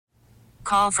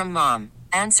call from mom.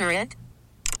 Answer it.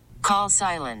 Call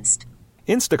silenced.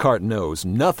 Instacart knows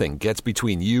nothing gets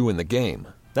between you and the game.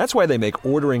 That's why they make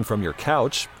ordering from your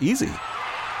couch easy.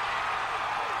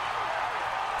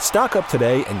 Stock up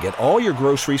today and get all your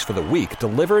groceries for the week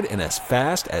delivered in as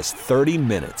fast as 30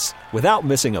 minutes without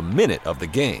missing a minute of the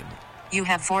game. You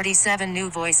have 47 new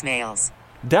voicemails.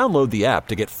 Download the app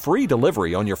to get free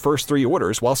delivery on your first 3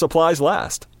 orders while supplies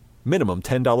last. Minimum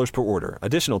 $10 per order.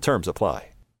 Additional terms apply.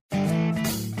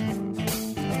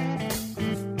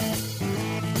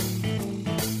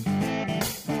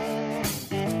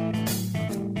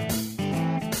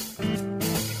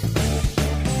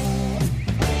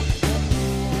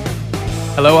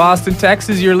 Hello, Austin,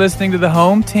 Texas. You're listening to The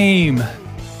Home Team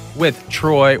with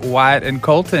Troy, Wyatt, and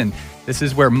Colton. This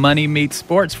is where money meets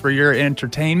sports for your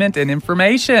entertainment and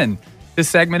information. This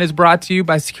segment is brought to you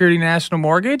by Security National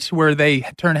Mortgage, where they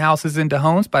turn houses into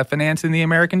homes by financing the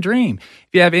American dream. If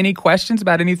you have any questions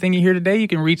about anything you hear today, you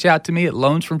can reach out to me at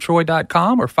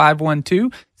loansfromtroy.com or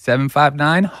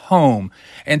 512-759-HOME.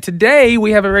 And today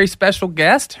we have a very special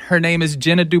guest. Her name is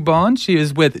Jena Dubon. She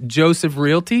is with Joseph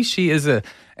Realty. She is an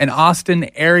Austin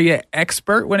area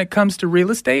expert when it comes to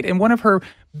real estate, and one of her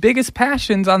biggest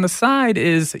passions on the side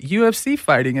is UFC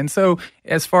fighting. And so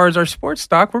as far as our sports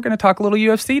talk, we're going to talk a little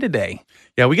UFC today.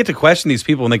 Yeah, we get to question these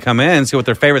people when they come in and see what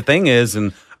their favorite thing is,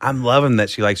 and I'm loving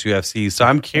that she likes UFC, so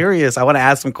I'm curious. I want to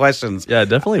ask some questions. Yeah, it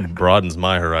definitely broadens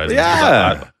my horizons.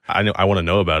 Yeah. I want to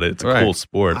know about it. It's a cool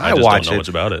sport. I just watch don't know much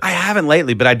about it. I haven't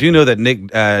lately, but I do know that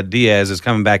Nick Diaz is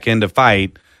coming back in to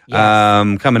fight.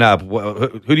 Yes. Coming up.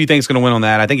 Who do you think is going to win on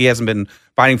that? I think he hasn't been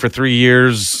fighting for 3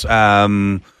 years.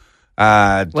 Well,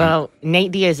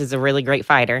 Nate Diaz is a really great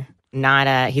fighter.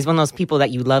 He's one of those people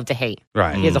that you love to hate.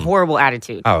 Right. He has a horrible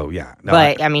attitude. Oh, yeah. No,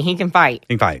 but, he can fight.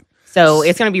 He can fight. So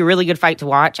it's going to be a really good fight to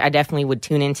watch. I definitely would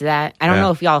tune into that. I don't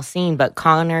know if y'all seen, but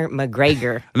Conor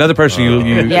McGregor. Another person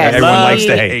everyone likes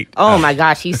to hate. Oh, my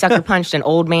gosh. He sucker punched an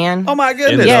old man. Oh, my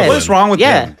goodness. Yes. What's wrong with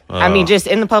him? Just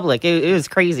in the public. It was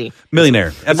crazy.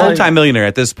 Millionaire. A multi-millionaire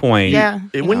at this point. Yeah.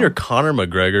 When you're Conor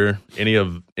McGregor,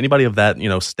 anybody of that,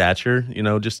 stature,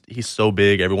 he's so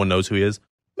big, everyone knows who he is.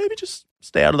 Maybe just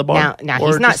stay out of the bar. Now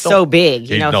he's not so big.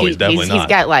 He's definitely not. He's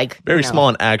got very small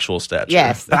in actual stature.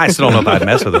 Yes. I still don't know if I'd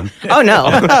mess with him. Oh, no.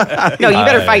 No, you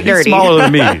better fight dirty. He's smaller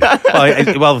than me.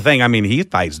 Well, the thing, he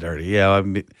fights dirty. Yeah.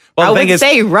 I would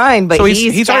say run, but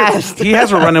he's fast. He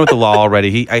has a run in with the law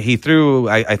already. He threw,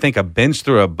 I think, a bench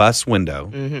through a bus window.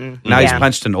 Mm-hmm. Now he's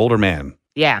punched an older man.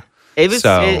 Yeah.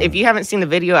 If you haven't seen the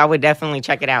video, I would definitely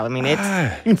check it out. You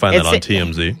can find that on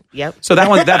TMZ. Yep. So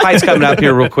that fight's coming up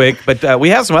here real quick, but we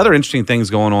have some other interesting things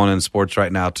going on in sports right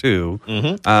now too.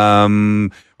 Mm-hmm.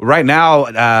 Right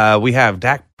now, we have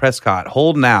Dak Prescott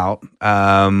holding out.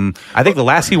 I think the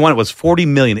last he won it was $40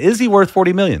 million. Is he worth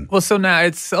 $40 million? Well, so now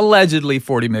it's allegedly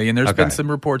 $40 million. There's been some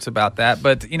reports about that,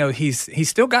 but he's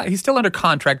still under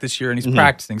contract this year and he's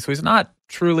practicing, so he's not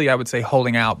truly, I would say,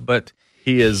 holding out, but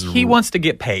he wants to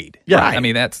get paid. Yeah. Right?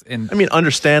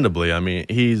 Understandably.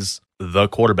 He's the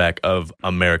quarterback of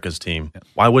America's team. Yeah.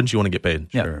 Why wouldn't you want to get paid?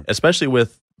 Yeah. Sure. Especially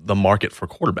with the market for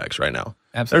quarterbacks right now.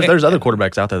 Absolutely. There's other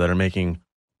quarterbacks out there that are making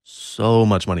so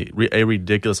much money, a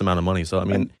ridiculous amount of money. So,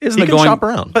 isn't he can shop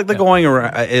around. But the going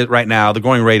right now, the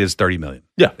going rate is $30 million.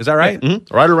 Yeah. Is that right?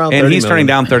 Mm-hmm. Right around $30 million. And he's turning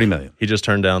down $30 million. He just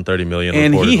turned down $30 million.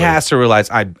 And he has to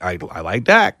realize, I like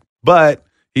Dak, but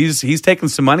he's taking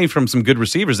some money from some good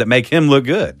receivers that make him look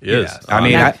good. Yes.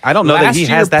 I don't know that he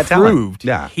has that talent.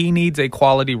 Yeah. He needs a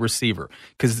quality receiver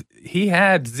because he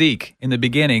had Zeke in the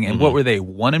beginning, and what were they,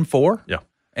 1-4? Yeah.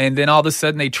 And then all of a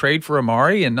sudden they trade for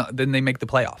Amari, and then they make the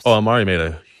playoffs. Oh, Amari made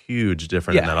a huge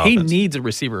difference in that offense. He needs a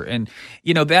receiver. And,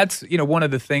 that's, one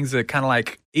of the things that kind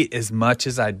of as much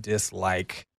as I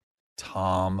dislike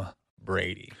Tom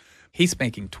Brady, he's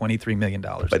making $23 million.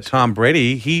 But Tom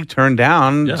Brady, he turned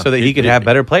down so that he could have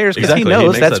better players because exactly. he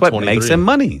knows that's what makes him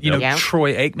money.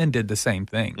 Troy Aikman did the same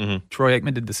thing. Mm-hmm. Troy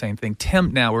Aikman did the same thing.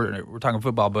 Now we're talking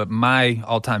football, but my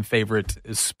all-time favorite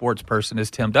sports person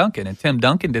is Tim Duncan, and Tim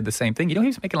Duncan did the same thing. He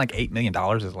was making like $8 million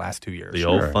his last 2 years. The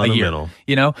old fundamental.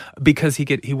 Because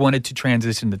he wanted to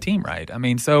transition the team right.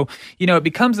 It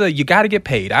becomes you got to get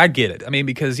paid. I get it.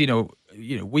 Because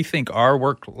we think our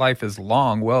work life is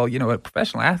long. Well, a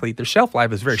professional athlete, their shelf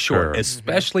life is very short,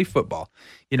 especially football.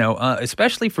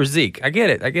 Especially for Zeke. I get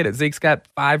it. Zeke's got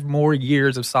 5 more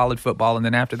years of solid football, and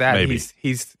then after that, he's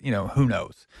who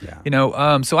knows?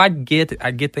 Yeah. So I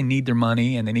get they need their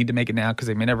money and they need to make it now because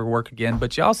they may never work again.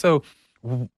 But you also,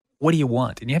 what do you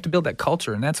want? And you have to build that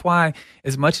culture, and that's why,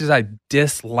 as much as I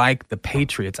dislike the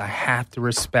Patriots, I have to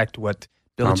respect what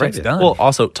Belichick's done. Well,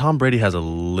 also, Tom Brady has a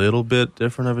little bit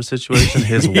different of a situation.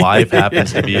 His wife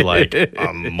happens to be like a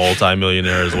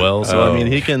multimillionaire as well. So, I mean,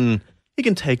 he can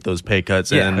take those pay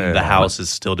cuts, and the house is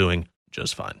still doing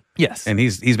just fine. Yes. And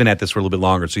he's been at this for a little bit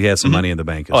longer, so he has some money in the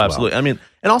bank as well. Absolutely. I mean,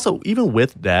 and also, even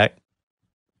with Dak,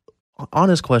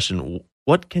 honest question,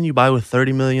 what can you buy with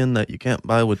 $30 million that you can't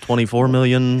buy with $24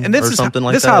 million And this or is something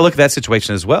like this that? is how I look at that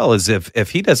situation as well. Is if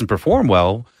he doesn't perform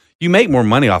well, you make more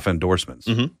money off endorsements.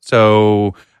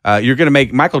 So you're going to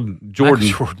make Michael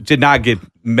Jordan did not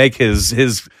make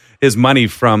his money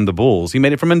from the Bulls. He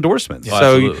made it from endorsements.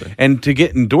 Absolutely. And to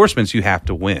get endorsements, you have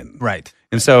to win. Right.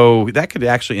 And so that could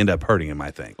actually end up hurting him,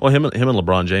 I think. Well, him and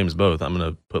LeBron James both. I'm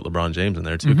going to put LeBron James in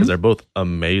there too because they're both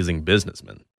amazing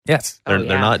businessmen. Yes. They're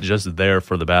not just there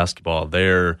for the basketball.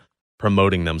 They're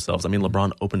promoting themselves. I mean,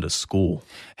 LeBron opened a school.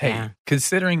 Hey,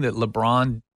 considering that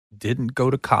LeBron didn't go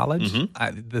to college,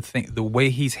 the way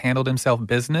he's handled himself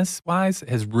business wise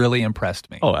has really impressed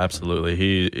me. Oh, absolutely.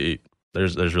 He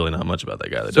there's really not much about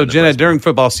that guy. That So didn't Jenna, impress me. during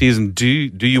football season, do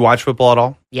you watch football at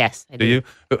all? Yes, I Do you?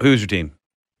 Who's your team?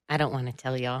 I don't want to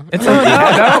tell y'all. It's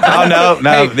No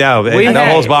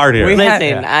holds barred here.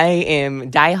 Listen, I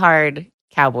am diehard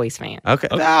Cowboys fan. Okay.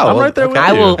 No, I'm right there with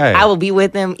I will. Hey. I will be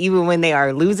with them even when they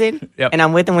are losing, Yep. and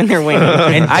I'm with them when they're winning.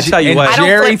 And I tell you and what. I don't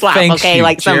Jerry flip-flop, thanks okay, you.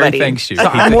 like Jerry somebody. thanks you. So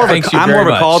I'm He more thanks of you a very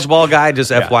much. college ball guy,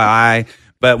 just FYI.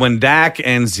 But when Dak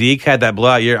and Zeke had that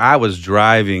blowout year, I was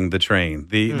driving the train.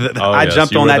 I yes,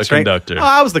 jumped you on were that the train. conductor. Oh,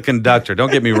 I was the conductor.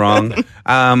 Don't get me wrong.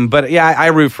 But yeah, I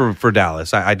root for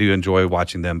Dallas. I do enjoy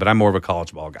watching them, but I'm more of a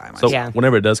college ball guy myself. So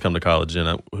whenever it does come to college,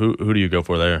 Jenna, who do you go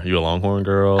for there? Are you a Longhorn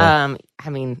girl? I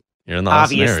mean, You're in the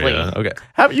Austin obviously. area. Okay.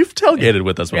 You've tailgated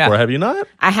with us before, have you not?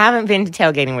 I haven't been to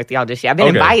tailgating with y'all just yet. I've been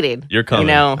Okay. invited. You're coming.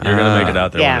 You know, You're going to make it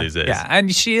out there one of these days. Yeah,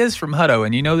 and she is from Hutto,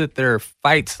 and you know that their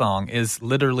fight song is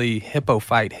literally hippo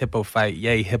fight,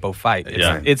 yay, hippo fight.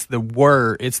 It's the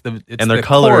word, it's And their the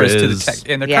color chorus to the is- text,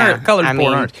 and their Yeah, color is I born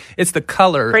mean, orange. It's the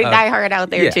color. pretty diehard out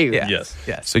there too. Yeah, Yes.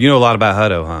 yes. So you know a lot about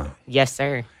Hutto, huh? Yes,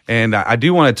 sir. And I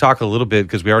do want to talk a little bit,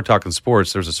 because we are talking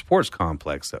sports. There's a sports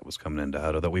complex that was coming into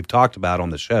Hutto that we've talked about on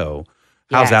the show.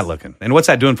 How's Yes. that looking? And what's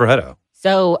that doing for Hutto?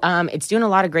 So it's doing a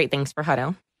lot of great things for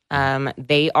Hutto.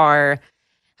 They are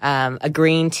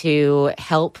agreeing to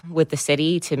help with the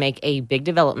city to make a big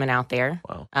development out there.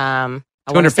 Wow.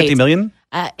 I wanna say $250 million?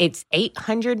 it's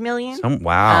 $800 million.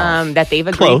 Wow. That they've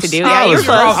agreed Close. to do. Yeah, you're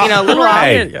close. You know, a little off.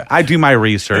 Hey, I do my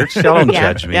research. Y'all don't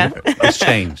Yeah, judge me. yeah. It's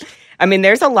changed. I mean,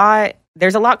 there's a lot.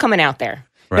 There's a lot coming out there.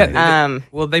 Right.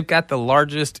 Well, they've got the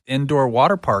largest indoor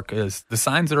water park. The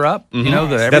signs are up. You know,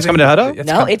 That's coming to Hutto?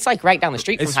 No, it's like right down the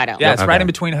street from it's, Hutto. yeah, it's right Okay. in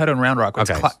between Hutto and Round Rock.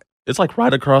 It's Okay. It's like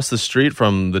right across the street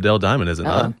from the Dell Diamond, is it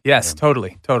not? Yes,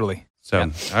 totally. So, all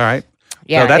right.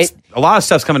 Yeah, So that's a lot of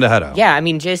stuff's coming to Hutto. Yeah, I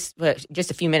mean, just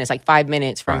a few minutes, like 5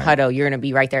 minutes from Right. Hutto, you're going to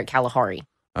be right there at Kalahari.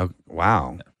 Oh,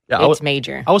 wow. Yeah, It's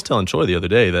major. I was telling Troy the other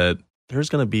day that there's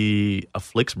going to be a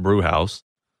Flick's Brew House.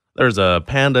 There's a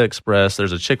Panda Express.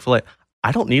 There's a Chick-fil-A.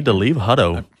 I don't need to leave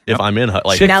Hutto if I'm in Hutto.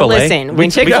 Like, Chick- Now Chick-fil-A? listen,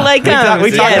 when Chick-fil-A comes,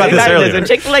 we talked about this exactly. earlier. When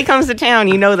Chick-fil-A comes to town,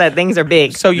 you know that things are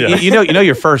big. So you know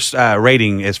your first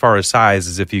rating as far as size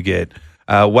is if you get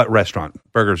what restaurant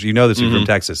burgers. You know this is from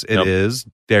Texas. It is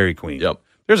Dairy Queen. Yep.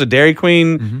 There's a Dairy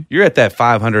Queen. You're at that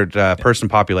 500 person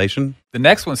population. The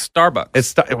next one's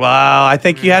Starbucks. Well, I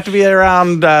think you have to be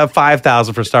around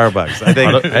 5,000 for Starbucks. I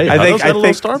think. Hey, I Hutto's got a little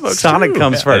think Starbucks Sonic too.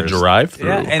 comes A first. drive-through.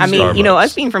 Yeah, and I mean, you know,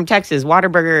 us Starbucks. being from Texas,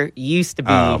 Whataburger used to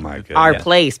be Oh, my goodness. our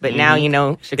place, but now, you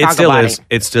know, Chicago It still bought is. it.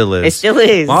 It still is. It still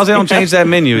is. As long as they don't change that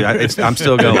menu, I'm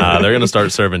still going. Nah, they're going to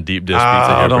start serving deep dish pizza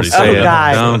Oh, here don't pretty say soon. it.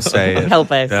 God. Don't say it.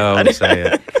 Help us. Don't say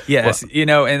it. Yes, you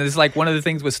know, and it's like one of the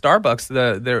things with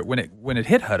Starbucks. When it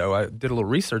hit Hutto, I did a little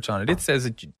research on it. It says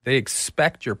that they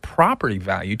expect your property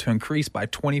value to increase by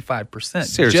 25%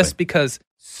 Seriously. just because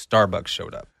Starbucks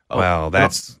showed up. Well,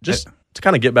 that's Just to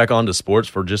kind of get back onto sports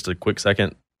for just a quick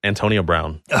second, Antonio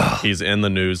Brown, he's in the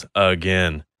news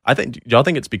again. Y'all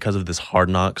think it's because of this Hard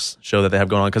Knocks show that they have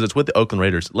going on? Because it's with the Oakland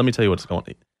Raiders. Let me tell you what's going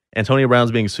on. Antonio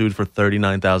Brown's being sued for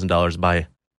 $39,000 by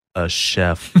a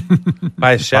chef.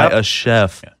 by a chef. By a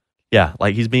chef. Yeah,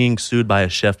 like he's being sued by a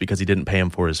chef because he didn't pay him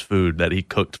for his food that he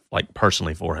cooked like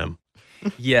personally for him.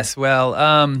 Yes, well,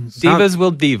 divas will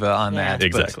diva on Yeah. that. but-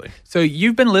 Exactly. So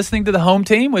you've been listening to the home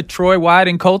team with Troy, Wyatt,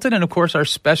 and Colton, and of course our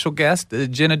special guest,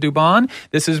 Jena Dubon.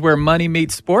 This is where money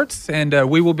meets sports, and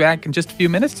we will be back in just a few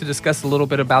minutes to discuss a little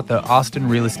bit about the Austin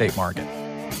real estate market.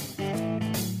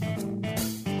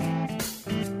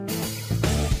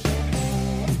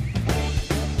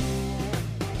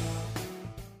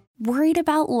 Worry Worried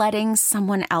about letting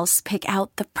someone else pick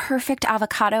out the perfect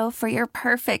avocado for your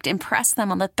perfect impress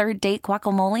them on the third date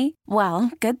guacamole?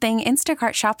 Well, good thing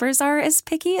Instacart shoppers are as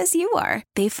picky as you are.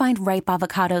 They find ripe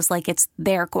avocados like it's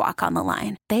their guac on the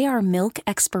line. They are milk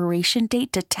expiration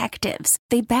date detectives.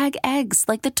 They bag eggs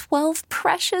like the 12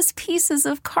 precious pieces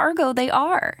of cargo they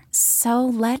are. So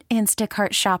let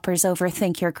Instacart shoppers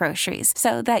overthink your groceries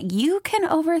so that you can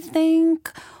overthink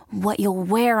what you'll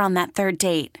wear on that third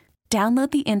date.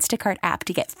 Download the Instacart app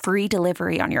to get free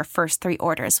delivery on your first 3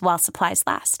 orders while supplies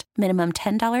last. Minimum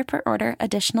 $10 per order.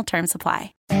 Additional terms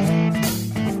apply.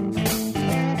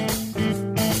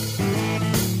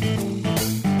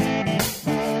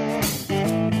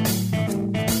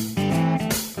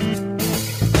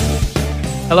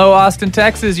 Hello, Austin,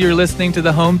 Texas. You're listening to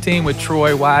the Home Team with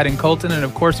Troy, Wyatt, and Colton, and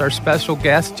of course our special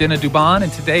guest, Jena Dubon.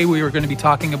 And today we are going to be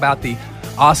talking about the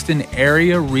Austin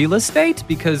area real estate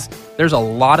because there's a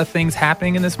lot of things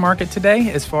happening in this market today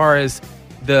as far as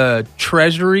the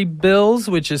treasury bills,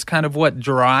 which is kind of what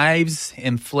drives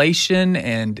inflation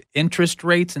and interest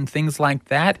rates and things like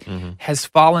that, has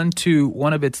fallen to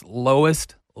one of its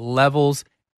lowest levels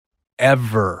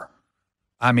ever.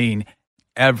 I mean,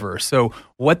 ever. So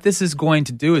what this is going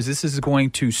to do is this is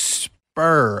going to spur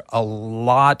a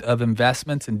lot of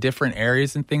investments in different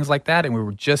areas and things like that. And we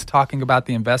were just talking about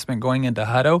the investment going into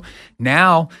Hutto.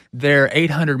 Now their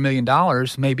 $800 million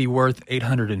may be worth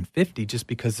 $850 just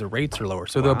because the rates are lower.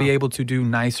 So they'll be able to do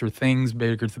nicer things,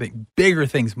 bigger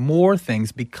things, more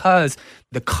things because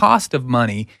the cost of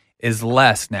money is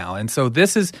less now. And so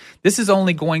this is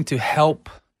only going to help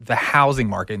the housing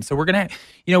market. And so we're going to,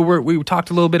 we talked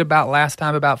a little bit about last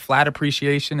time about flat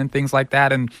appreciation and things like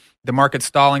that and the market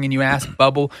stalling, and you asked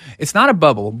bubble. It's not a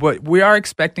bubble, but we are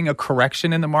expecting a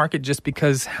correction in the market just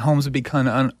because homes have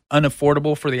become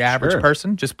unaffordable for the average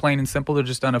person. Just plain and simple, they're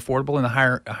just unaffordable in the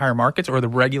higher markets or the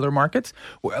regular markets.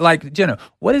 Like, Jena,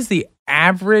 what is the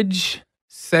average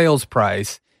sales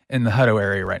price in the Hutto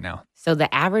area right now? So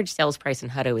the average sales price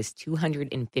in Hutto is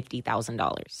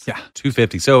 $250,000. Yeah,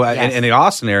 $250,000. So Yes. in the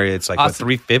Austin area, it's like Austin,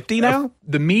 what, $350 now?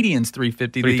 The median's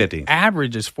 $350. $350. The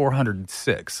average is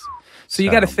 $406. So you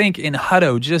got to think in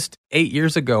Hutto, just 8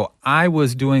 years ago, I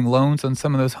was doing loans on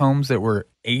some of those homes that were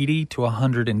 $80,000 to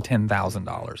 $110,000.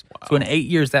 Wow. So in 8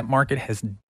 years, that market has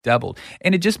doubled.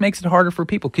 And it just makes it harder for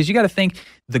people because you got to think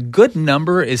the good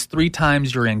number is 3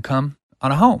 times your income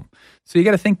on a home. So you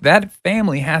got to think that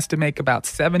family has to make about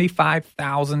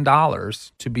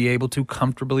 $75,000 to be able to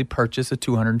comfortably purchase a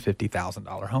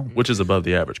 $250,000 home. Which is above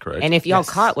the average, correct? And if y'all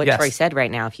caught what Troy said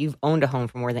right now, if you've owned a home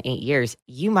for more than 8 years,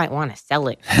 you might want to sell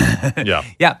it.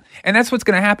 Yeah. And that's what's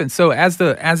going to happen. So as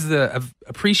the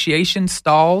appreciation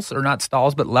stalls, or not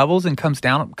stalls, but levels and comes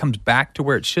back to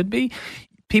where it should be,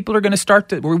 people are going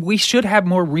to we should have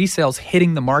more resales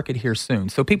hitting the market here soon.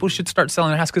 So people should start selling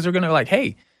their house because they're going to be like,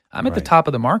 hey, I'm at the top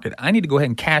of the market. I need to go ahead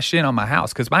and cash in on my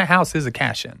house because my house is a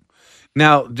cash in.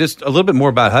 Now, just a little bit more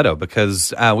about Hutto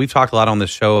because we've talked a lot on this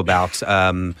show about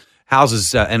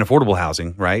houses and affordable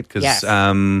housing, right? Because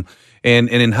and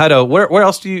in Hutto, where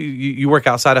else do you work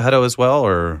outside of Hutto as well,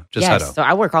 or just Hutto? So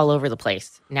I work all over the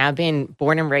place. Now I've been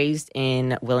born and raised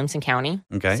in Williamson County.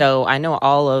 Okay. So I know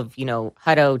all of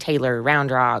Hutto, Taylor,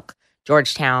 Round Rock,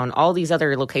 Georgetown, all these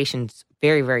other locations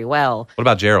very, very well. What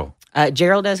about Gerald?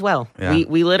 Gerald as well. Yeah.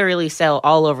 We literally sell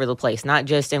all over the place, not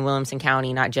just in Williamson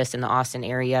County, not just in the Austin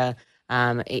area.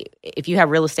 If you have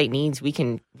real estate needs,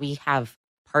 we have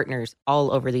partners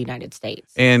all over the United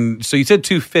States. And so you said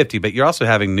 $250,000, but you're also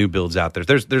having new builds out there.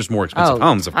 There's more expensive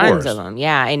homes, of course. Tons of them,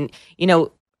 yeah. And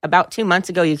about 2 months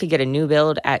ago, you could get a new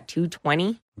build at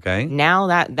 $220,000. Okay. Now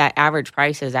that average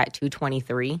price is at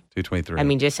 $223,000. $223,000. I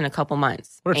mean, just in a couple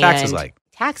months. What are taxes like?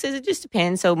 Taxes, it just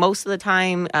depends. So most of the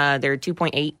time, they're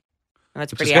 2.8%.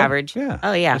 That's pretty good. average. Yeah.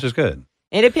 Oh, yeah. Which is good.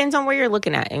 It depends on where you're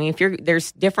looking at. I mean,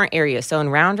 there's different areas. So in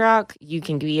Round Rock, you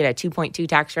can get a 2.2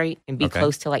 tax rate and be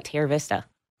close to like Terra Vista.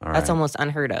 All That's right. almost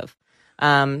unheard of.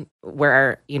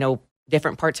 Where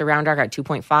different parts of Round Rock are at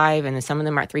 2.5, and then some of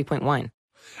them are at 3.1.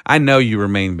 I know you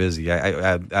remain busy.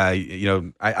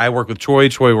 I work with Troy.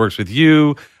 Troy works with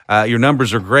you. Your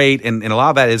numbers are great, and a lot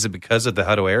of that is it because of the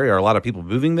Hutto area. Are a lot of people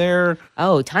moving there?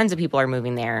 Oh, tons of people are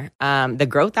moving there. The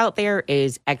growth out there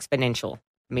is exponential.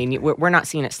 I mean, we're not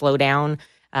seeing it slow down.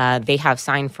 They have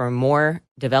signed for more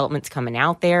developments coming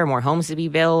out there, more homes to be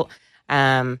built.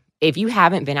 If you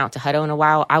haven't been out to Hutto in a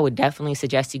while, I would definitely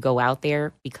suggest you go out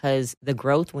there because the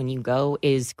growth when you go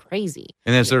is crazy.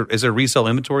 And is there resale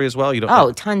inventory as well? You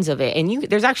don't. Tons of it. And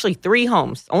there's actually 3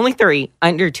 homes, only 3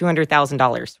 under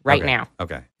 $200,000 right now.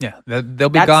 Okay. Yeah, they'll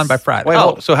be gone by Friday.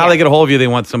 Wait, so how do they get a hold of you? They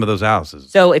want some of those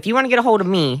houses. So if you want to get a hold of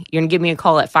me, you're going to give me a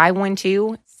call at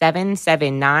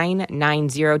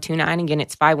 512-779-9029. Again,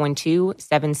 it's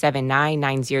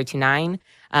 512-779-9029.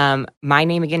 My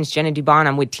name again is Jena Dubon.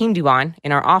 I'm with Team Dubon,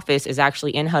 and our office is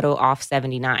actually in Hutto off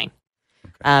 79.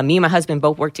 Okay. Me and my husband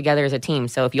both work together as a team.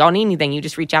 So if y'all need anything, you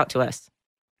just reach out to us.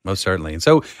 Most certainly. And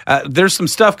so there's some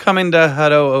stuff coming to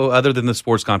Hutto other than the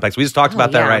sports complex. We just talked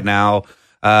about that right now.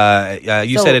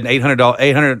 You said an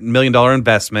 $800 million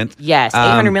investment. Yes,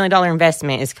 $800 million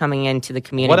investment is coming into the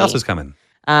community. What else is coming?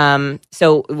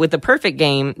 So with the Perfect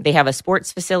Game, they have a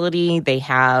sports facility, they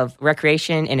have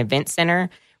recreation and event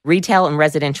center, retail and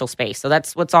residential space. So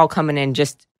that's what's all coming in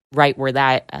just right where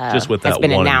that just with has that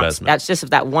been one announced. investment. That's just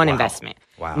with that one investment.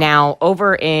 Wow. Now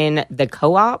over in the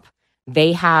co-op,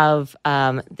 they have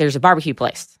there's a barbecue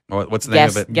place. What's the name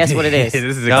of it? Guess what it is?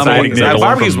 This is exciting.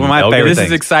 Barbecue's one of my favorite This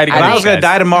things. is exciting. If I was going to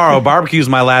die tomorrow, barbecue's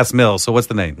my last meal. So what's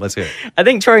the name? Let's hear it. I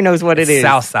think Troy knows what it is.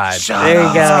 Southside. There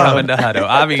you go. It's coming to Hutto.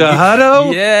 I mean, To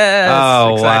Hutto? Yes.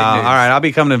 Oh, Exciting wow. news. All right. I'll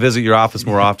be coming to visit your office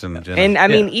more often, Jenna. And I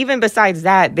mean, even besides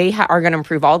that, they are going to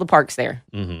improve all the parks there.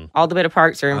 Mm-hmm. All the bit of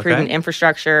parks. They're improving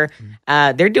infrastructure.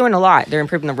 They're doing a lot. They're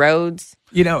improving the roads.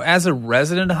 You know, as a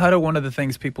resident of Hutto, one of the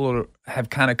things people have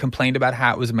kind of complained about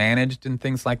how it was managed and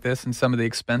things like this and some of the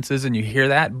expenses, and you hear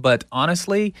that. But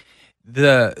honestly,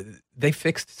 they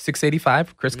fixed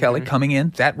 685, Chris Kelly coming in.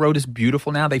 That road is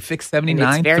beautiful now. They fixed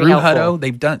 79 through helpful.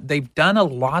 Hutto. They've done a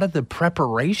lot of the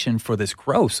preparation for this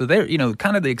growth. So they're,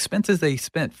 kind of the expenses they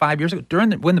spent 5 years ago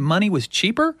when the money was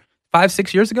cheaper.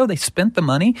 5-6 years ago, they spent the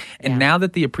money, and now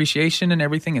that the appreciation and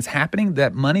everything is happening,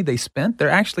 that money they spent, they're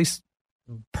actually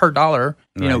per dollar,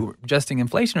 adjusting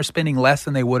inflation, are spending less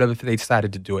than they would have if they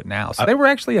decided to do it now. So they were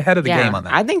actually ahead of the game on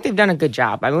that. I think they've done a good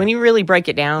job. I mean, when you really break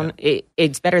it down,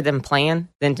 it's better than plan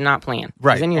than to not plan.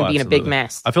 Right. Then you're going to be in a big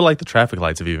mess. I feel like the traffic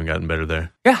lights have even gotten better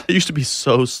there. Yeah. It used to be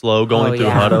so slow going through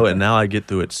Hutto, and now I get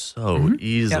through it so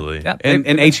easily. Yep.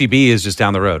 And HEB is just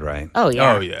down the road, right? Oh,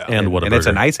 yeah. Oh, yeah. And Whataburger. And it's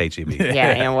a nice HEB. Yeah,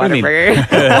 and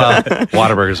Whataburger. Well,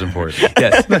 Whataburger's important.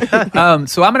 Yes.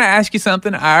 So I'm going to ask you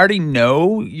something. I already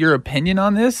know your opinion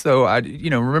on this. So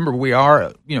remember we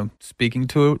are, speaking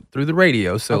through the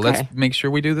radio. So let's make sure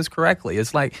we do this correctly.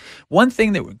 It's like one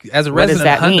thing that as a resident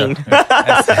does that mean?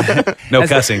 No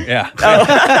cussing. Yeah.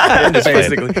 Just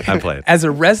Basically. I'm playing. As a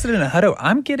resident of Hutto,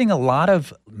 I'm getting a lot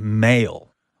of mail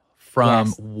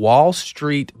from Wall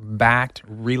Street backed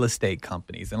real estate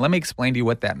companies. And let me explain to you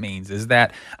what that means is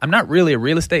that I'm not really a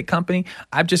real estate company.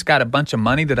 I've just got a bunch of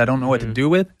money that I don't know what to do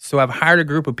with. So I've hired a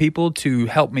group of people to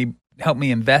help me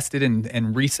invest it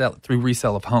and resell it through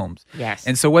resale of homes. Yes.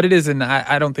 And so what it is, and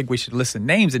I don't think we should list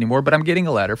names anymore, but I'm getting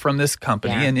a letter from this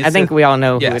company. Yeah. And I think we all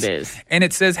know who it is. And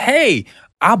it says, hey,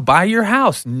 I'll buy your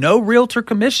house. No realtor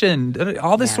commission.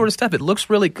 All this sort of stuff. It looks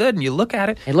really good. And you look at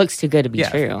it. It looks too good to be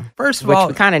true. First of all,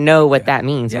 we kind of know what that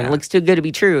means. When it looks too good to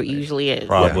be true, it usually is.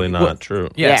 Probably not true.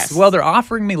 Yes. Well, they're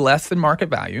offering me less than market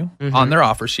value on their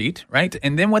offer sheet, right?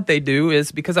 And then what they do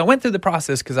is, because I went through the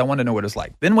process because I want to know what it's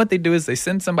like. Then what they do is they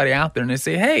send somebody out there and they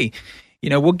say, hey,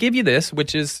 we'll give you this,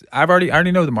 which is, I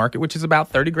already know the market, which is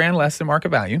about $30,000 less than market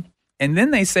value. And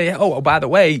then they say, oh, by the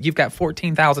way, you've got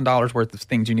 $14,000 worth of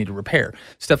things you need to repair.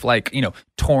 Stuff like,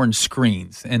 torn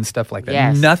screens and stuff like that.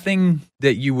 Yes. Nothing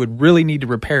that you would really need to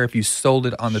repair if you sold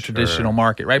it on the traditional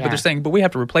market, right? Yeah. But they're saying, but we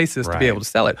have to replace this to be able to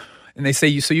sell it. And they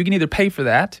say, so you can either pay for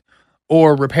that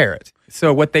or repair it.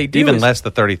 So what they do Even is, less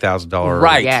the $30,000.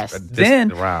 right. Yes.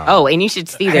 Then, wow. Oh, and you should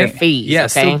see their fees.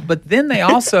 Yes. Okay. But then they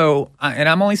also, and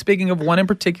I'm only speaking of one in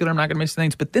particular, I'm not going to mention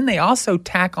names, but then they also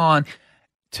tack on,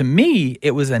 to me,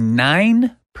 it was a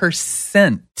 9%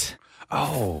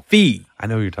 fee. I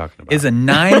know who you're talking about. Is a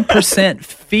 9%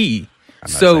 fee.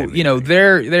 So,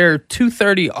 their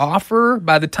 $230 offer,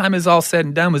 by the time it's all said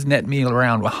and done, was net me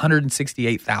around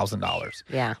 $168,000.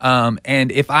 Yeah.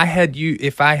 And if I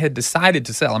had decided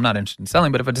to sell, I'm not interested in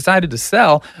selling, but if I decided to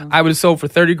sell, I would have sold for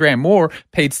 $30,000 more,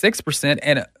 paid 6%,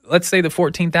 and let's say the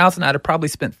 $14,000, I'd have probably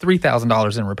spent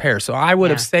 $3,000 in repairs. So I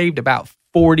would have saved about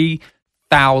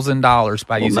 $40,000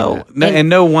 by using that. And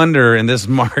no wonder in this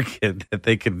market that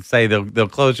they can say they'll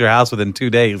close your house within 2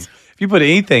 days. If you put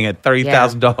anything at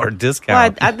 $30,000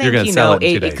 discount, I think, you're going to sell it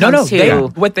in 2 days. No.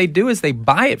 What they do is they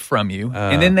buy it from you,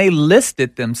 and then they list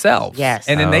it themselves. Yes.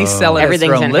 And then they sell it as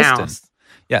their own in-house. listing.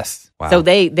 Yes. Wow. So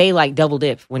they like double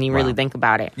dip when you really think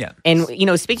about it. Yeah. And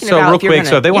speaking So about real if you're quick,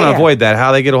 so if they want to avoid that,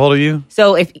 how they get a hold of you?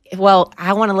 So I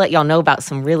want to let y'all know about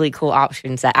some really cool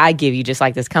options that I give you, just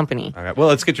like this company. All right. Well,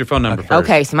 let's get your phone number first.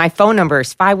 Okay. So my phone number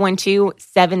is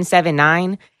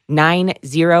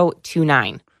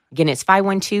 512-779-9029. Again, it's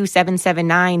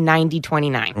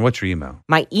 512-779-9029. And what's your email?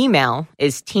 My email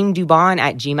is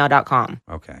teamdubon@gmail.com.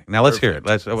 Okay. Now let's hear it.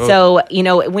 So,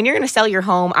 when you're going to sell your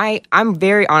home, I'm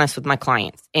very honest with my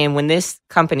clients. And when this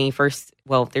company first,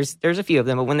 there's a few of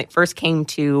them, but when it first came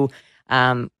to,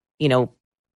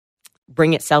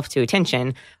 bring itself to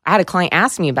attention, I had a client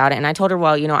ask me about it, and I told her,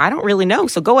 I don't really know.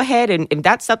 So go ahead, and if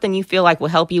that's something you feel like will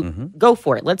help you, go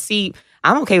for it. Let's see.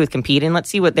 I'm okay with competing. Let's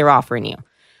see what they're offering you.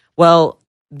 Well,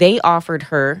 they offered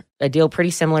her a deal pretty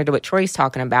similar to what Troy's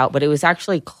talking about, but it was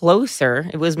actually closer.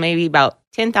 It was maybe about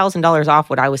 $10,000 off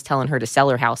what I was telling her to sell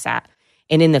her house at.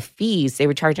 And in the fees, they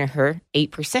were charging her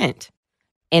 8%.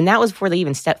 And that was before they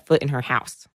even stepped foot in her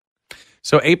house.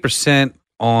 So 8%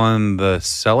 on the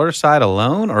seller side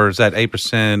alone, or is that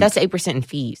 8%? That's 8% in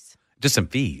fees. Just in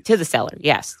fees? To the seller,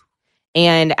 yes.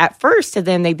 And at first, to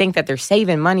them, they think that they're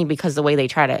saving money because of the way they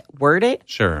try to word it.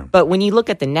 Sure. But when you look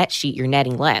at the net sheet, you're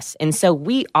netting less. And so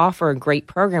we offer a great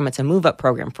program. It's a move-up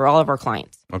program for all of our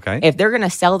clients. Okay. If they're going to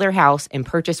sell their house and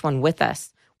purchase one with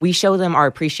us, we show them our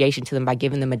appreciation to them by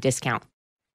giving them a discount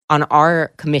on our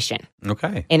commission.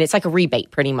 Okay. And it's like a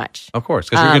rebate, pretty much. Of course,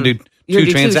 because you're going to do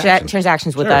two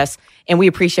transactions with us, and we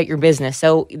appreciate your business.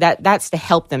 So that's to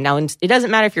help them. Now, it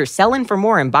doesn't matter if you're selling for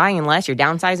more and buying less, you're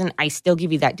downsizing, I still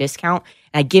give you that discount,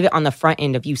 and I give it on the front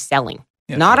end of you selling,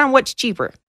 not on what's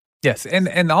cheaper. Yes,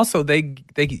 and also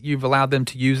you've allowed them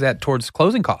to use that towards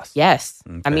closing costs. Yes.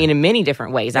 Okay. I mean, in many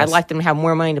different ways. Yes. I'd like them to have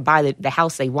more money to buy the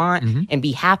house they want and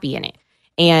be happy in it.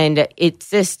 And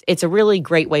it's a really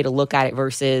great way to look at it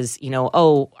versus,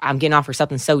 I'm getting offered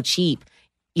something so cheap.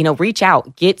 Reach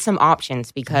out, get some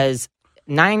options, because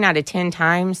 9 out of 10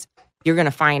 times you're going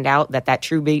to find out that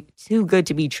too good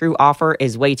to be true offer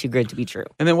is way too good to be true.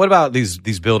 And then what about these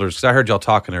builders? Because I heard y'all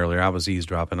talking earlier. I was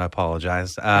eavesdropping. I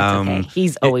apologize. That's okay.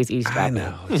 He's always eavesdropping. I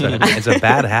know. It's a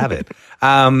bad habit.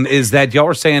 Is that y'all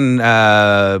were saying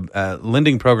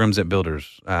lending programs at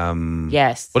builders?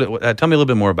 Yes. Tell me a little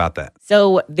bit more about that.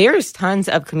 So there's tons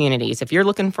of communities. If you're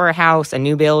looking for a house, a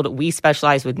new build, we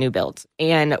specialize with new builds.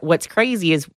 And what's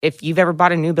crazy is if you've ever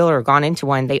bought a new build or gone into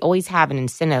one, they always have an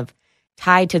incentive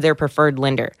tied to their preferred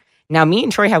lender. Now, me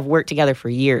and Troy have worked together for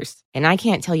years, and I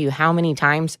can't tell you how many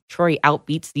times Troy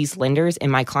outbeats these lenders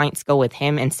and my clients go with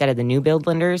him instead of the new build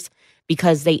lenders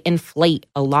because they inflate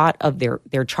a lot of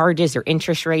their charges, their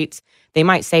interest rates. They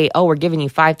might say, we're giving you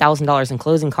 $5,000 in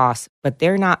closing costs, but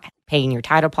they're not paying your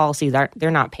title policy.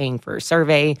 They're not paying for a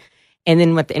survey. And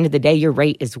then at the end of the day, your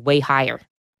rate is way higher.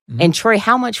 Mm-hmm. And Troy,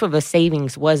 how much of a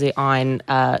savings was it on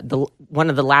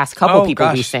one of the last couple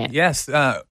people we sent? Yes.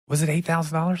 Was it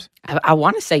 $8,000? I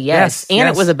want to say yes. And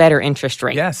it was a better interest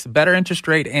rate. Yes, better interest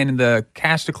rate, and the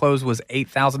cash to close was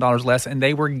 $8,000 less, and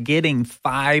they were getting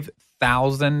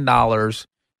 $5,000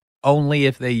 only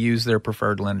if they used their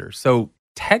preferred lenders. So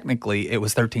technically, it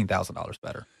was $13,000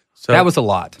 better. So that was a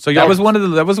lot. So that was one of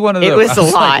the. It was a lot.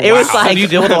 Like, it was wow. like. Do you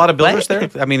deal with a lot of builders there?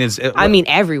 I mean,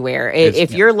 everywhere.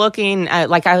 If you're looking,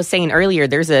 like I was saying earlier,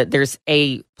 there's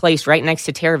a place right next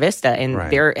to Terra Vista, and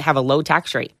they have a low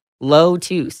tax rate. Low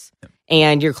twos,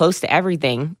 and you're close to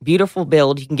everything. Beautiful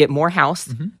build. You can get more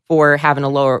house for having a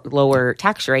lower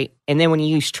tax rate. And then when you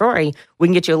use Troy, we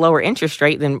can get you a lower interest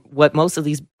rate than what most of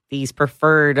these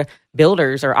preferred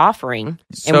builders are offering.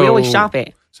 And we always shop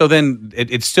it. So then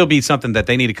it'd still be something that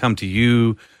they need to come to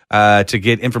you to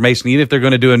get information. Even if they're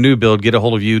going to do a new build, get a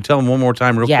hold of you. Tell them one more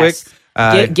time real quick.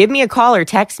 Give me a call or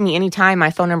text me anytime. My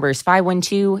phone number is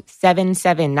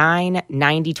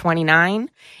 512-779-9029.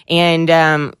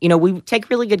 And, we take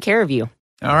really good care of you.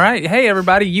 All right. Hey,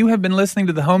 everybody. You have been listening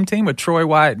to The Home Team with Troy,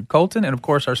 Wyatt, and Colton, and, of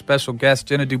course, our special guest,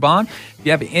 Jena Dubon. If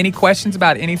you have any questions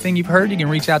about anything you've heard, you can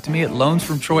reach out to me at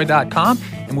loansfromtroy.com,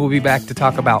 and we'll be back to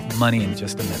talk about money in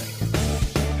just a minute.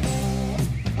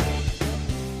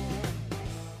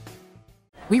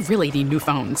 We really need new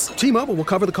phones. T-Mobile will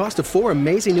cover the cost of 4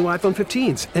 amazing new iPhone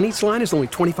 15s, and each line is only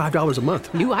 $25 a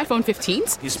month. New iPhone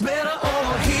 15s? It's better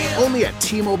over here. Only at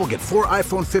T-Mobile, get 4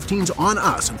 iPhone 15s on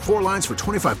us and 4 lines for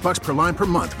 $25 per line per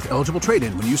month with eligible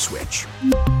trade-in when you switch.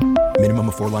 Minimum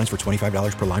of 4 lines for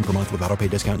 $25 per line per month with autopay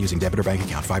discount using debit or bank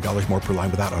account. $5 more per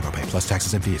line without autopay, plus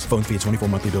taxes and fees. Phone fee at 24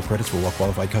 monthly bill credits for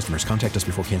well-qualified customers. Contact us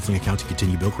before canceling account to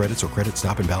continue bill credits or credit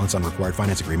stop and balance on required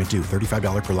finance agreement due.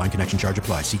 $35 per line connection charge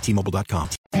applies. See T-Mobile.com.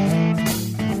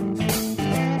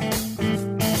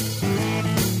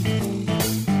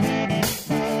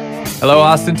 Hello,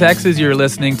 Austin, Texas. You're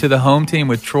listening to the Home Team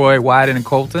with Troy, Wyden, and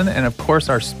Colton, and of course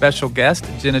our special guest,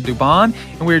 Jena Dubon.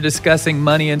 And we're discussing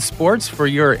money and sports for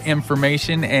your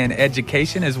information and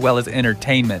education as well as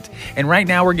entertainment. And right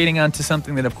now we're getting onto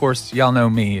something that, of course, y'all know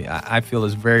me, I feel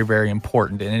is very, very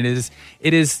important. And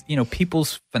it is,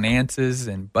 people's finances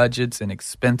and budgets and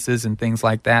expenses and things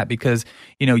like that, because,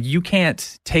 you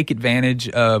can't take advantage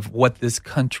of what this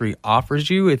country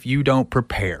offers you if you don't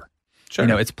prepare. Sure.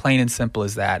 It's plain and simple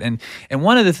as that. And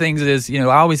one of the things is, I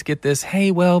always get this,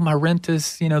 hey, well, my rent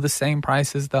is, the same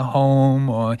price as the home,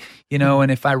 or,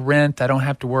 and if I rent, I don't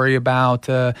have to worry about,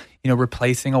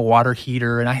 replacing a water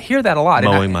heater. And I hear that a lot.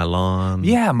 Mowing my lawn.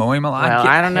 Yeah, mowing my lawn. Well,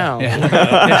 I don't know.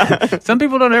 Yeah. Some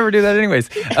people don't ever do that anyways.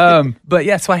 But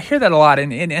yeah, so I hear that a lot,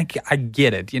 and I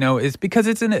get it. It's because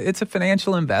it's a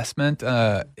financial investment.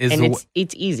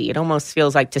 It's easy. It almost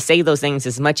feels like to say those things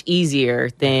is much easier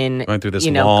than going through this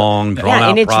long, drawn out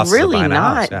and it's process really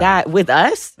not that with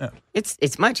us. Yeah.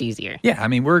 It's much easier. Yeah, I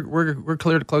mean we're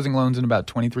clear to closing loans in about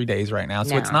 23 days right now,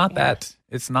 so it's not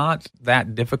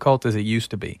that difficult as it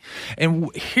used to be. And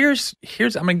here's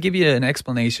I'm going to give you an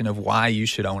explanation of why you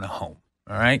should own a home.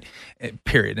 All right,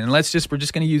 period. And we're just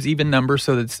going to use even numbers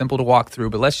so that it's simple to walk through.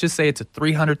 But let's just say it's a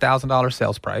 $300,000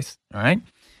 sales price. All right,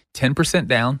 10%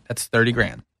 down, that's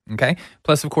 $30,000. Okay.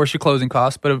 Plus, of course, your closing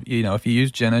costs. But if you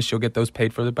use Jena, she'll get those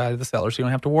paid for by the seller, so you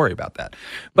don't have to worry about that.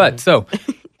 But so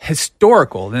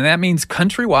historical, and that means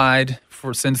countrywide.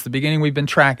 Since the beginning, we've been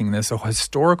tracking this. So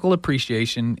historical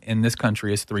appreciation in this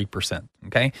country is 3%.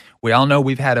 Okay. We all know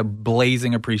we've had a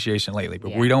blazing appreciation lately,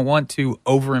 but we don't want to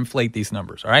overinflate these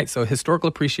numbers. All right. So historical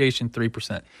appreciation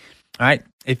 3%. All right.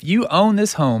 If you own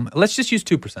this home, let's just use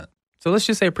 2%. So let's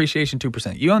just say appreciation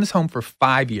 2%. You own this home for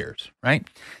 5 years, right?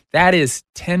 That is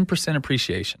 10%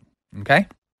 appreciation, okay?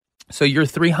 So your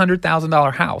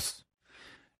 $300,000 house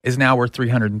is now worth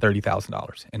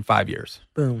 $330,000 in 5 years.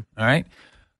 Boom. All right?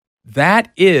 That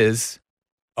is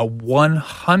a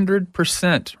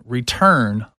 100%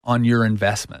 return on your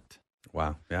investment.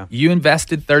 Wow, yeah. You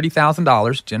invested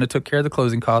 $30,000. Jena took care of the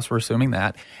closing costs. We're assuming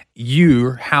that.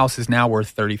 Your house is now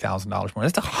worth $30,000 more.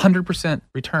 That's a 100%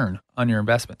 return on your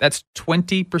investment. That's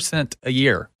 20% a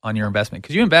year on your investment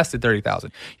because you invested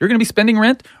 $30,000. You're going to be spending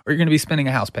rent or you're going to be spending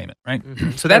a house payment, right?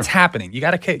 Mm-hmm. So that's happening. You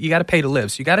got to pay to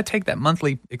live. So you got to take that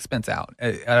monthly expense out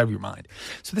of your mind.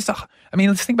 So let's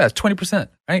think about it. It's 20%,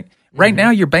 right? Mm-hmm. Right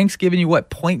now, your bank's giving you what,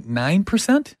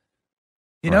 0.9%?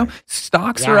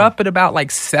 Stocks are up at about like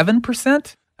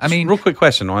 7%. I mean, real quick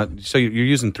question. So you're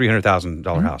using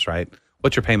 $300,000 house, right?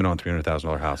 What's your payment on a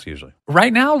 $300,000 house usually?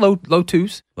 Right now, low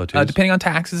twos. Low twos. Depending on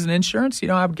taxes and insurance,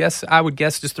 I would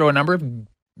guess just throw a number of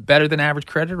better than average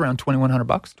credit around $2,100.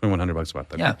 $2,100 about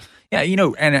that. Yeah, yeah.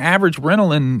 And an average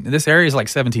rental in this area is like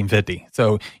 $1,750.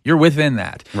 So you're within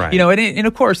that. Right. And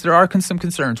of course there are some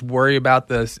concerns. Worry about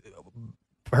this.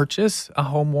 Purchase a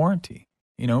home warranty.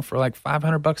 For like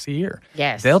 $500 a year.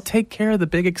 Yes. They'll take care of the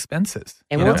big expenses.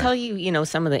 And we'll tell you,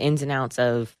 some of the ins and outs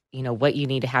of, what you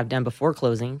need to have done before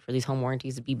closing for these home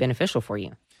warranties to be beneficial for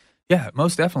you. Yeah,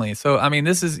 most definitely. So, I mean,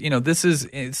 so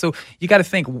you got to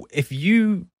think if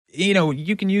you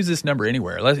can use this number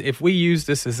anywhere. If we use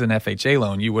this as an FHA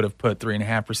loan, you would have put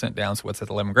 3.5% down. So what's that,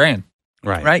 $11,000?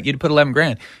 Right. You'd put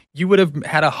 $11,000. You would have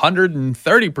had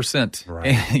 130%.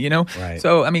 Right. Right.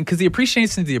 So, I mean, because the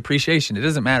appreciation is the appreciation. It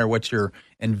doesn't matter what your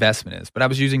investment is. But I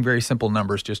was using very simple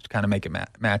numbers just to kind of make it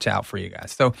match out for you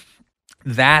guys. So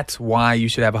that's why you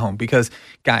should have a home. Because,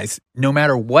 guys, no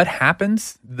matter what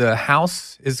happens, the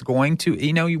house is going to,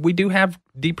 we do have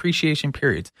depreciation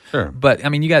periods. Sure. But, I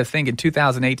mean, you got to think in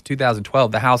 2008 to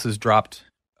 2012, the house has dropped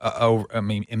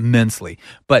immensely.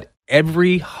 But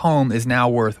every home is now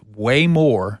worth way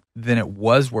more than it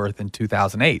was worth in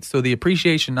 2008. So the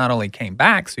appreciation not only came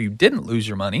back, so you didn't lose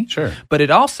your money, sure, but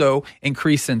it also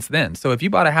increased since then. So if you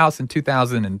bought a house in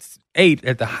 2008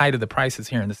 at the height of the prices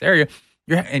here in this area,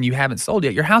 and you haven't sold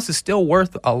yet, your house is still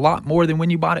worth a lot more than when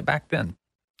you bought it back then.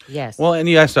 Yes. Well, and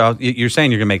you're saying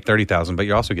you're going to make $30,000, but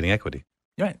you're also getting equity.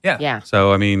 Right. Yeah. Yeah.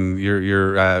 So I mean,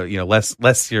 you're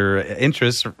less your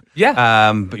interest.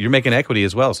 Yeah. But you're making equity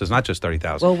as well. So it's not just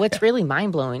 $30,000. Well, what's really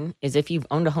mind blowing is if you've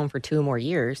owned a home for 2 more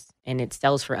years and it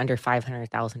sells for under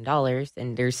 $500,000,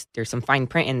 and there's some fine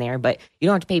print in there, but you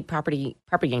don't have to pay property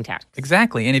gain tax.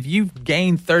 Exactly. And if you've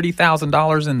gained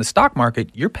 $30,000 in the stock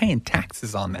market, you're paying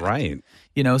taxes on that. Right.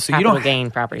 So Capital you don't gain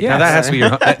property. Yeah. Now that has to be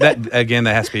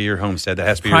that has to be your homestead. That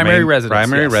has to be primary your residence.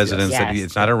 Primary Yes, residence. yes.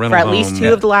 It's not a rental For at home. least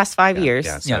 2 of the last 5 years.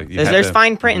 Yeah. So Yeah. There's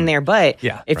fine print in there, but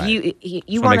Yeah. if Right.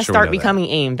 you wanna want make to sure we start know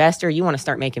becoming an investor, you want to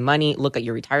start making money, look at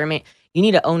your retirement, you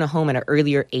need to own a home at an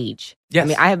earlier age. Yes. I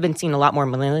mean, I have been seeing a lot more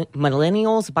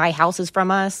millennials buy houses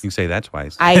from us. You can say that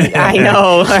twice. I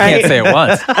know. Right? Can't say it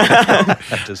once.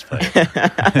 I'm just playing.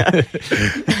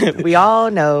 We all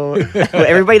know what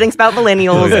everybody thinks about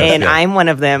millennials, and I'm one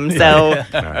of them. So,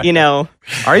 you know.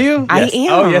 Are you? I Yes.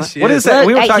 am. Oh, yes, she What is. is that?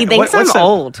 Look, he thinks I'm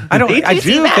old. I don't. Did I you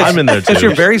see do. that? I'm in there, too. Because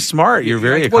you're very smart. You're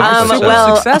very accomplished.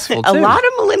 Well, successful, a too. lot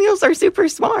of millennials are super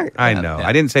smart. I know.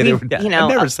 I didn't say they were. You know, I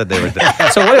never said they were.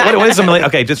 So what is a millennial?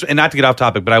 Okay, just and not to get off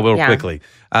topic, but I will quickly.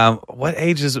 What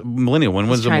age is a millennial? When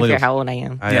was a trying to millennial? figure how old I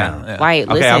am. Yeah. Why?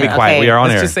 Okay, I'll be listen, quiet. okay. We are on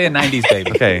Let's air. just say a 90s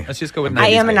baby. Okay. Let's just go with 90s I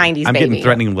am a baby. 90s I'm baby. getting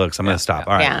threatening looks. I'm going to stop.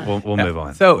 All right, Yeah. we'll move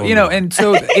on. So, We'll you know, move on. and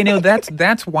so, you know,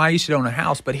 that's why you should own a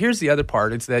house. But here's the other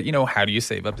part. It's that, you know, how do you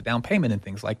save up the down payment and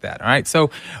things like that? All right. So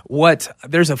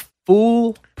there's a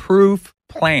foolproof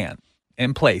plan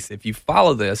in place. If you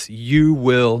follow this, you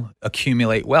will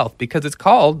accumulate wealth because it's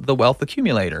called the wealth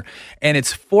accumulator. And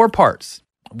it's 4 parts.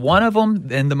 One of them,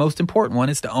 and the most important one,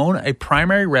 is to own a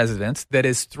primary residence that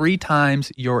is 3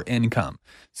 times your income.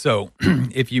 So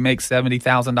if you make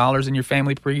 $70,000 in your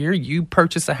family per year, you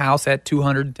purchase a house at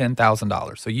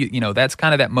 $210,000. So you know that's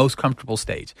kind of that most comfortable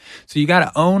stage. So you got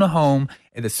to own a home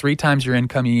that's 3 times your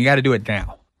income, and you got to do it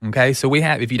now. Okay, so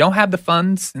if you don't have the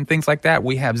funds and things like that,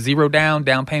 we have zero down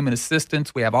payment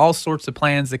assistance. We have all sorts of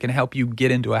plans that can help you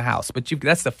get into a house. But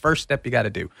that's the first step you got to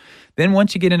do. Then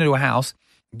once you get into a house,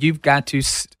 you've got to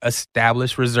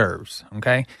establish reserves,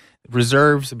 okay?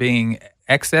 Reserves being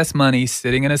excess money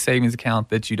sitting in a savings account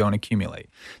that you don't accumulate.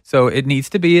 So it needs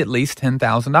to be at least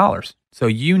 $10,000. So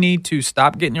you need to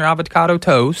stop getting your avocado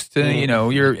toast, you know,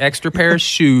 your extra pair of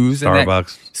shoes.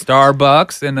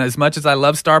 Starbucks. And as much as I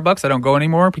love Starbucks, I don't go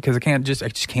anymore because I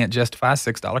just can't justify a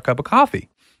 $6 cup of coffee.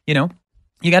 You know,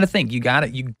 you got to think. You got to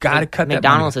cut that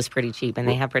McDonald's money. is pretty cheap, and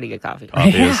they have pretty good coffee.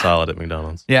 Coffee is solid at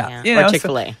McDonald's. Yeah. You Or know,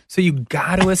 Chick-fil-A. So you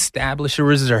got to establish a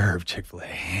reserve.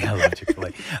 Chick-fil-A. I love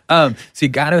Chick-fil-A. So you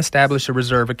got to establish a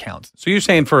reserve account. So you're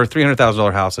saying for a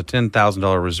 $300,000 house, a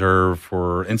 $10,000 reserve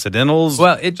for incidentals?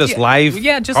 Well, life.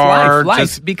 Yeah, just car,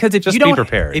 life. Because if just you don't be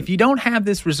prepared. If you don't have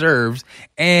this reserves,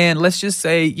 and let's just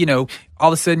say, you know, all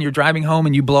of a sudden you're driving home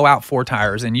and you blow out 4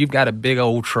 tires and you've got a big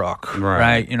old truck,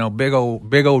 right? You know, big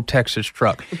old Texas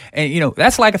truck, and you know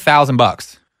that's like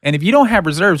 $1,000. And if you don't have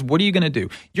reserves, what are you going to do?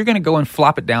 You're going to go and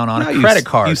flop it down on a credit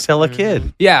card. You sell a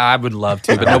kid. Yeah, I would love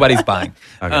to, but nobody's buying.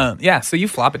 Okay. So you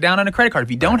flop it down on a credit card.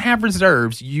 If you don't have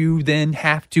reserves, you then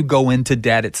have to go into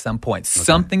debt at some point. Okay.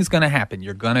 Something's going to happen.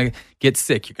 You're going to get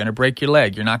sick. You're going to break your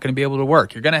leg. You're not going to be able to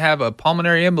work. You're going to have a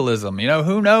pulmonary embolism. You know,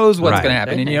 who knows what's going to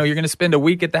happen? And, you know, you're going to spend a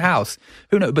week at the house.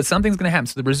 Who knows? But something's going to happen.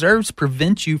 So the reserves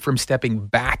prevent you from stepping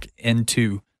back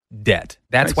into debt.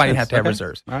 That's why you have to have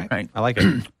reserves. All right. I like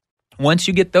it. Once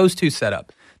you get those 2 set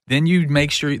up, then you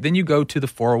go to the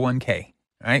 401k,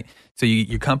 right? So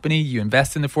your company, you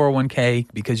invest in the 401k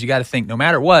because you got to think no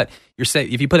matter what,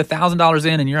 if you put $1,000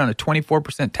 in and you're on a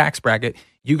 24% tax bracket,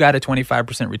 you got a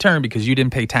 25% return because you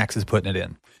didn't pay taxes putting it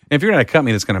in. If you're in a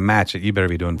company that's going to match it, you better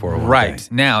be doing 401k. Right.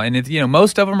 Now, and it's, you know,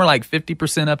 most of them are like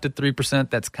 50% up to 3%.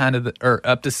 That's kind of or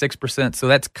up to 6%. So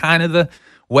that's kind of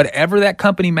whatever that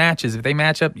company matches. If they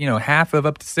match up, you know, half of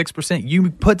up to 6%,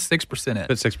 you put 6% in.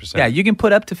 Put 6%. Yeah, you can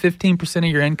put up to 15% of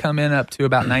your income in, up to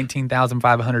about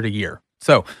 $19,500 a year.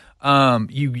 So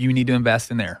you need to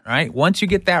invest in there, right? Once you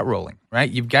get that rolling, right?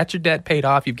 You've got your debt paid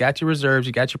off, you've got your reserves,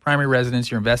 you got your primary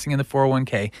residence, you're investing in the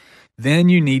 401k. Then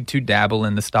you need to dabble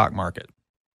in the stock market.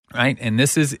 Right. And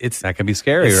that can be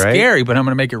scary, right? Scary, but I'm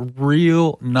going to make it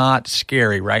real not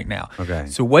scary right now. Okay.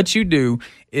 So what you do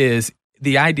is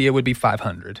the idea would be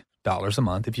 $500 a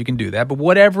month if you can do that. But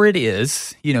whatever it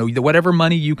is, you know, whatever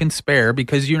money you can spare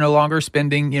because you're no longer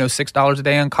spending, you know, $6 a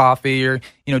day on coffee or,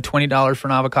 you know, $20 for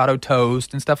an avocado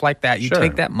toast and stuff like that. You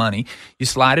take that money, you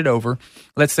slide it over.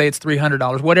 Let's say it's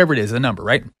 $300, whatever it is, the number,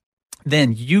 right?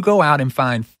 Then you go out and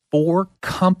find 4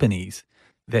 companies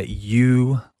that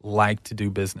you like to do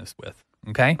business with.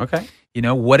 Okay? You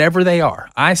know, whatever they are.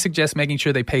 I suggest making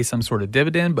sure they pay some sort of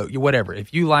dividend, but whatever.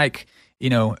 If you like, you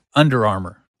know, Under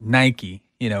Armour, Nike,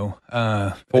 you know,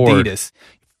 Adidas,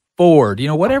 Ford, you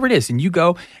know, whatever it is, and you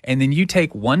go and then you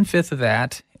take 1/5 of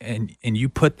that and you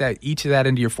put each of that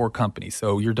into your 4 companies.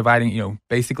 So you're dividing, you know,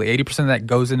 basically 80% of that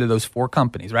goes into those 4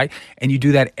 companies, right? And you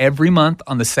do that every month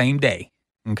on the same day.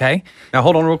 Okay? Now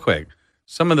hold on real quick.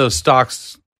 Some of those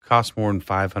stocks cost more than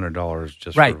 $500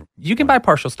 just right. You can buy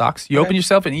partial stocks. You open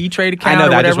yourself an E-Trade account. I know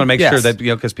that. Or I just want to make sure that, you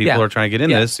know, because people are trying to get in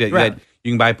this. Right.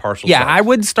 You can buy partial Yeah, stocks. I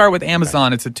wouldn't start with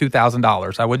Amazon. It's at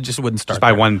 $2,000. I wouldn't start. Just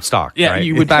buy one stock. Yeah, right?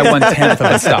 you would buy 1/10 of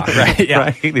a stock, right? Yeah,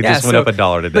 right. It just went up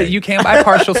 $1 today. But you can buy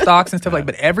partial stocks and stuff like.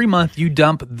 But every month you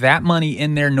dump that money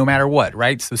in there, no matter what,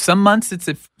 right? So some months it's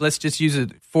at, let's just use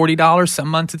it, $40. Some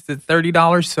months it's at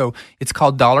 $30. So it's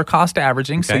called dollar cost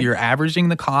averaging. So you're averaging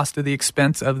the cost of the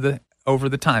expense of the over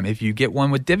the time. If you get one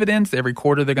with dividends, every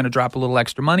quarter they're going to drop a little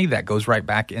extra money. That goes right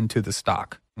back into the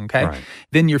stock. Okay. Right.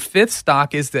 Then your fifth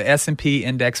stock is the S&P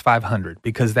Index 500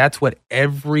 because that's what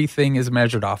everything is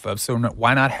measured off of. So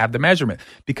why not have the measurement?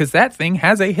 Because that thing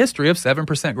has a history of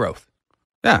 7% growth.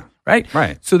 Yeah. Right?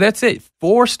 Right. So that's it.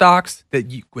 4 stocks that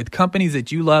you, with companies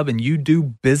that you love and you do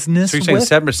business with. So you're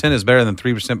saying 7% is better than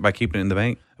 3% by keeping it in the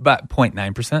bank? About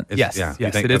 0.9%. Yes. Yeah,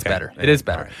 yes, think, it is okay. better. Yeah, It is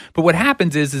better. right. But what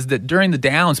happens is that during the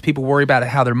downs, people worry about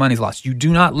how their money's lost. You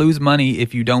do not lose money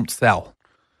if you don't sell.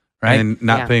 Right? And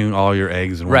not putting all your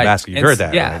eggs in one Right. basket. You And heard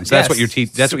that. yeah, right? So that's what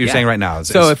yes. that's what you're saying right now.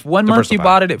 So if one month you diversify.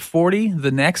 bought it at 40, the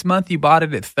next month you bought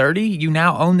it at 30, you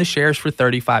now own the shares for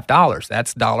 $35.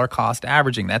 That's dollar cost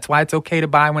averaging. That's why it's okay to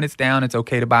buy when it's down. It's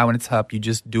okay to buy when it's up. You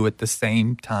just do it the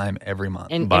same time every month.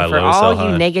 And Buy for low, all sell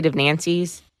you high. negative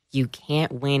Nancys, you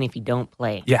can't win if you don't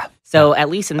play. Yeah. So at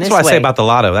least in That's this what way. I say about the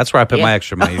lotto. That's where I put Yeah. my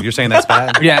extra money. You're saying that's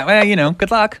bad? Yeah, well,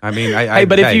 good luck. I mean, Hey,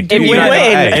 but if you do If you win,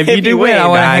 win, if you do win, I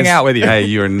want to hang guys, out with you. Hey,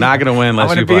 you are not going to win I unless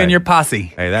want you to be play. in your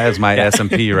posse. Hey, that is my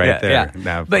S&P right there. Yeah.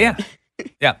 No, But yeah.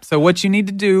 So what you need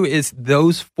to do is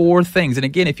those 4 things. And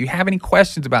again, if you have any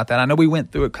questions about that, I know we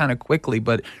went through it kind of quickly,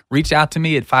 but reach out to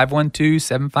me at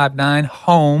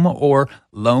 512-759-HOME or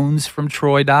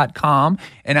loansfromtroy.com.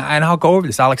 And I'll go over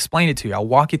this. I'll explain it to you. I'll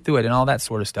walk you through it and all that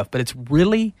sort of stuff. But it's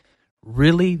really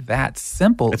that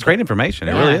simple. it's great information.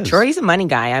 It really is. Troy's a money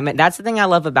guy. I mean, that's the thing I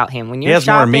love about him. When you're He has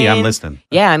more than me. I'm shopping- listening.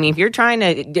 Yeah, I mean, if you're trying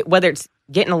to, whether it's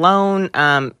getting a loan,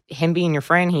 him being your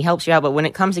friend, he helps you out. But when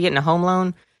it comes to getting a home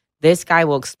loan, this guy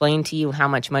will explain to you how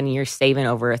much money you're saving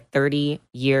over a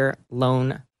 30-year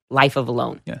loan, life of a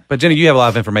loan. Yeah. But Jenny, you have a lot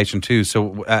of information too.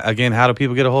 So again, how do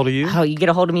people get a hold of you? Oh, you get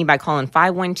a hold of me by calling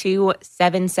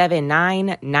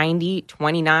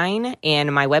 512-779-9029.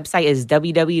 And my website is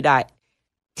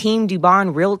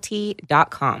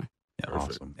www.teamdubonrealty.com. Yeah,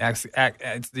 Awesome.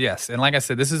 Yes. And like I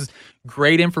said, this is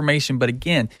great information. But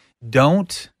again,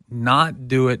 don't not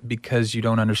do it because you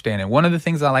don't understand it. One of the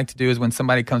things I like to do is when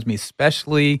somebody comes to me,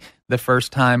 especially the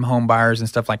first time home buyers and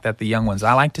stuff like that, the young ones,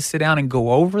 I like to sit down and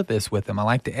go over this with them. I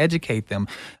like to educate them.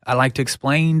 I like to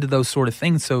explain to those sort of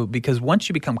things. So because once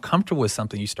you become comfortable with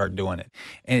something, you start doing it.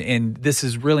 And this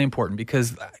is really important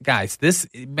because guys,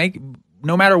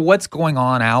 no matter what's going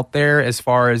on out there as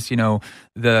far as,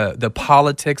 the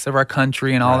politics of our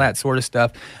country and all that sort of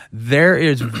stuff, there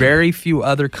is very few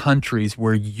other countries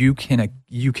where you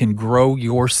can grow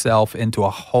yourself into a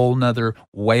whole nother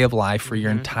way of life for your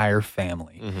entire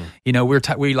family.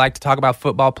 We like to talk about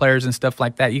football players and stuff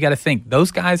like that. You got to think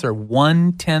those guys are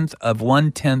 1/10 of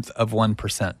 1/10 of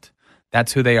 1%.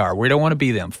 That's who they are. We don't want to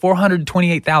be them.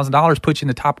 $428,000 puts you in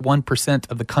the top 1%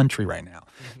 of the country right now.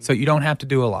 So you don't have to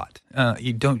do a lot.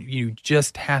 You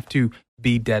just have to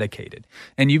be dedicated.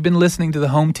 And you've been listening to The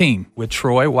Home Team with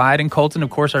Troy, Wyatt, and Colton. Of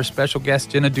course, our special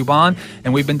guest, Jena Dubon.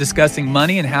 And we've been discussing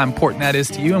money and how important that is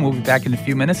to you. And we'll be back in a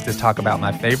few minutes to talk about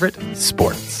my favorite,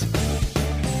 sports.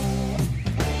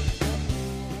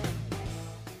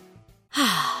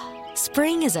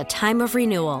 Spring is a time of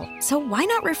renewal, so why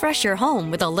not refresh your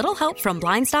home with a little help from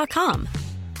Blinds.com?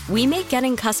 We make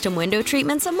getting custom window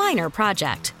treatments a minor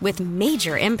project with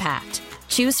major impact.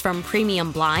 Choose from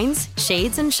premium blinds,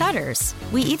 shades, and shutters.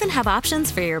 We even have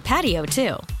options for your patio,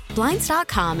 too.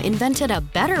 Blinds.com invented a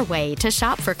better way to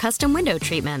shop for custom window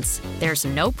treatments. There's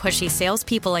no pushy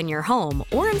salespeople in your home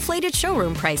or inflated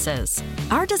showroom prices.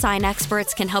 Our design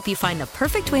experts can help you find the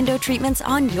perfect window treatments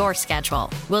on your schedule.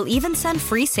 We'll even send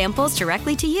free samples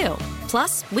directly to you.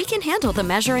 Plus, we can handle the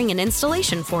measuring and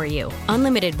installation for you.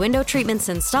 Unlimited window treatments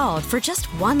installed for just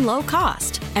one low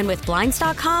cost. And with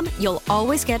Blinds.com, you'll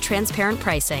always get transparent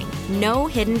pricing. No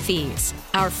hidden fees.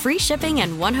 Our free shipping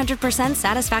and 100%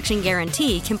 satisfaction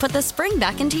guarantee can put the spring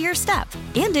back into your step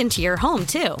and into your home,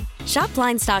 too. Shop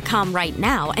Blinds.com right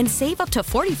now and save up to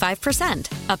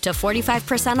 45%. Up to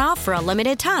 45% off for a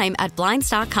limited time at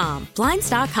Blinds.com.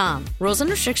 Blinds.com. Rules and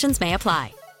restrictions may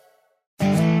apply.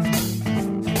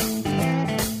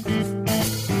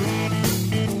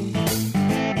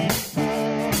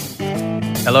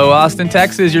 Hello, Austin,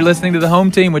 Texas. You're listening to the Home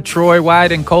Team with Troy,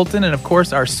 Wyatt, and Colton. And, of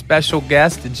course, our special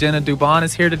guest, Jena Dubon,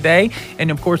 is here today.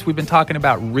 And, of course, we've been talking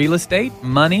about real estate,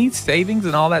 money, savings,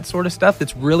 and all that sort of stuff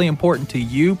that's really important to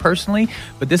you personally.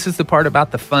 But this is the part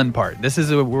about the fun part. This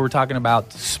is where we're talking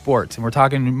about sports. And we're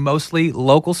talking mostly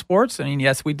local sports. I mean,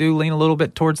 yes, we do lean a little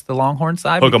bit towards the Longhorn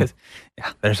side. Because,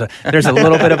 yeah, there's a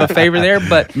little bit of a favor there.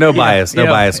 But no bias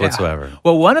whatsoever.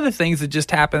 Well, one of the things that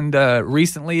just happened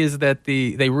recently is that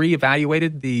they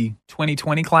reevaluated the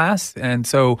 2020 class, and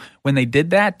so when they did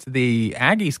that, the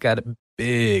Aggies got a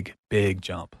big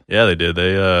jump. Yeah, they did.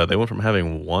 They went from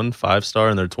having 1 5-star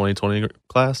in their 2020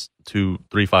 class to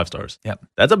 3 5-stars. Yep,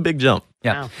 that's a big jump.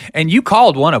 Yeah, wow. And you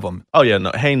called one of them. Oh yeah, no,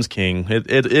 Haynes King.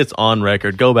 It's on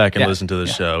record. Go back and listen to the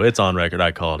show. It's on record.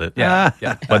 I called it. Yeah.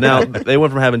 But now they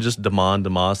went from having just Damon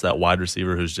DeMoss, that wide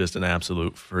receiver who's just an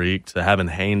absolute freak, to having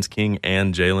Haynes King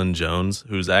and Jalen Jones,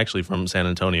 who's actually from San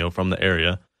Antonio, from the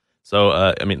area. So,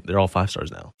 I mean, they're all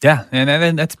 5-stars now. Yeah,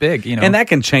 and that's big, you know. And that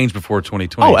can change before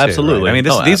 2020. Oh, absolutely. Right?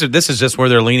 I mean, this is just where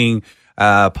they're leaning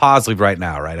positive right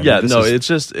now, right? I mean,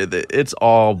 it's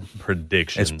all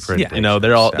predictions. It's predictions. You know,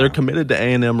 they're committed to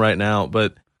A&M right now,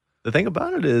 but the thing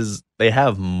about it is they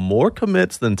have more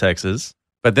commits than Texas.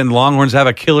 But then Longhorns have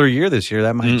a killer year this year.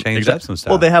 That might change up some stuff.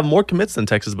 Well, they have more commits than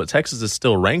Texas, but Texas is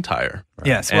still ranked higher. Right.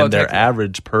 Yes. And their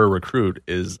average per recruit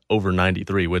is over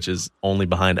 93, which is only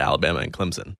behind Alabama and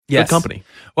Clemson. Yes. Good company.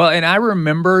 Well, and I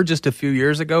remember just a few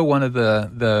years ago, one of a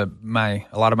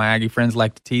lot of my Aggie friends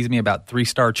like to tease me about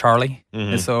 3-star Charlie.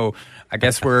 Mm-hmm. And so I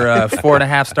guess we're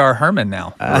 4.5-star Herman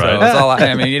now. Right. So that's all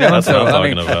I mean, you know, that's what I'm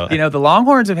talking about. You know, the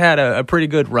Longhorns have had a pretty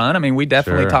good run. I mean, we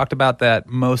definitely talked about that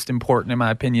most important, in my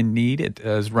opinion, need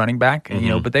as running back. Mm-hmm. You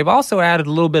know, but they've also added a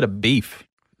little bit of beef.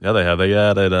 Yeah, they have. They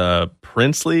added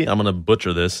Princely. I'm going to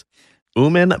butcher this.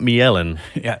 Uman Mielen.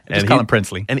 Yeah, just call him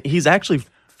Princely. And he's actually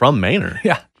from Manor.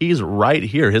 Yeah. He's right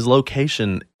here. His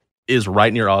location is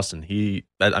right near Austin.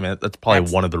 That's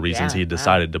probably one of the reasons he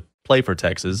decided to play for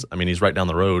Texas. I mean, he's right down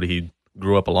the road. He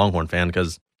grew up a Longhorn fan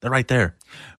because they're right there.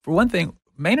 For one thing,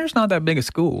 Manor's not that big a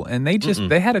school, and they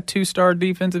had a 2-star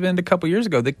defensive end a couple years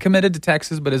ago that committed to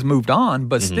Texas but has moved on.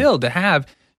 But still, to have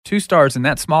 2 stars in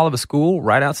that small of a school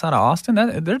right outside of Austin,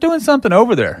 they're doing something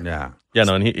over there. Yeah,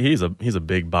 no, and he's a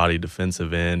big body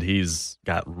defensive end. He's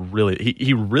got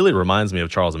he really reminds me of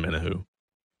Charles Omenihu.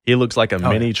 He looks like a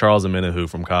mini Charles Omenihu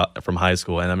from high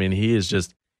school, and I mean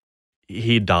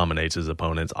he dominates his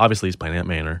opponents. Obviously, he's playing at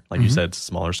Manor, like you said, it's a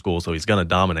smaller school, so he's going to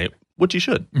dominate, which he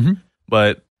should. Mm-hmm.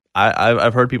 But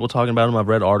I've heard people talking about him. I've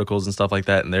read articles and stuff like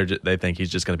that, and they think he's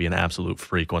just going to be an absolute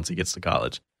freak once he gets to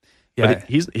college. Yeah, but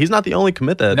he's not the only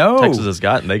commit that Texas has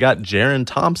gotten. They got Jaron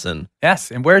Thompson.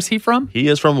 Yes, and where's he from? He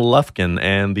is from Lufkin,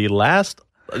 and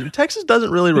Texas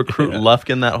doesn't really recruit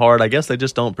Lufkin that hard. I guess they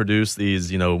just don't produce these,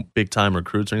 big time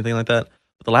recruits or anything like that.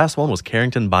 But the last one was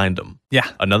Carrington Bindum. Yeah,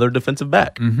 another defensive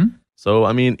back. Mm-hmm. So,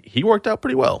 I mean, he worked out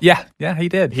pretty well. Yeah, he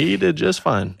did. He did just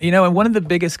fine. And one of the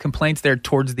biggest complaints there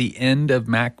towards the end of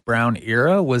Mac Brown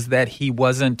era was that he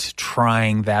wasn't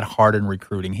trying that hard in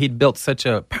recruiting. He'd built such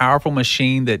a powerful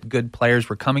machine that good players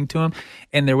were coming to him.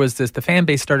 And there was the fan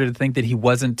base started to think that he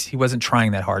wasn't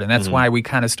trying that hard. And that's why we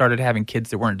kind of started having kids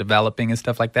that weren't developing and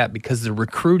stuff like that, because the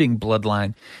recruiting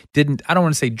bloodline I don't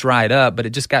want to say dried up, but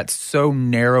it just got so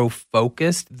narrow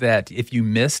focused that if you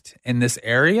missed in this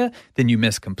area, then you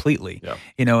missed completely.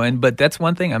 Yeah. But that's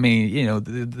one thing. I mean,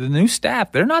 the new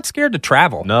staff, they're not scared to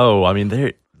travel. No, I mean,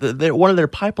 they're one of their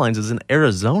pipelines is in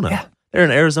Arizona. Yeah. They're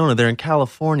in Arizona. They're in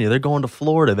California. They're going to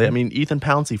Florida. Ethan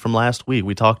Pouncey from last week,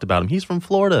 we talked about him. He's from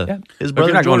Florida. Yeah. His brother,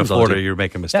 if you're not going to Florida, you're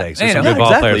making mistakes. Yeah. Some good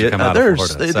ball players come out of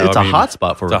Florida. It's a hot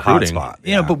spot for recruiting.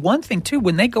 But one thing, too,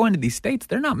 when they go into these states,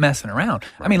 they're not messing around.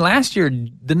 Right. I mean, last year,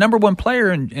 the number 1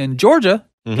 player in Georgia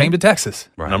came to Texas.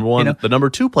 Right. Number 1, the number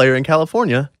 2 player in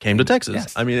California came to Texas.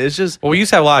 Yes. I mean, it's just... Well, we used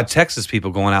to have a lot of Texas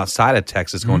people going outside of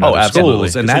Texas, going to other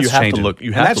schools, and that's changing.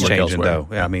 That's changing, though.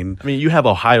 Yeah, I mean, you have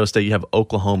Ohio State, you have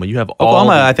Oklahoma, you have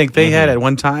Oklahoma. I think they had at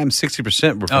one time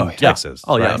 60% were from Texas.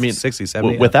 Oh, yeah. Right? I mean, 60,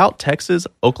 70. Without Texas,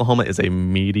 Oklahoma is a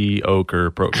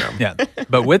mediocre program. Yeah,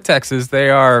 but with Texas,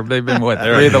 they've been what?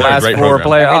 They're the last 4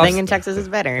 playoffs. Everything in Texas is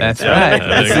better. That's right.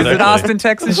 This is an Austin,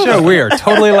 Texas show. We are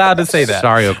totally allowed to say that.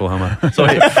 Sorry, Oklahoma.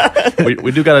 So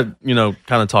we do got to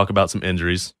kind of talk about some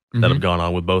injuries that have gone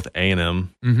on with both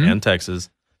A&M and Texas.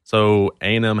 So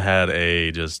A&M had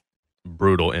a just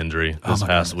brutal injury this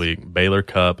past week. Baylor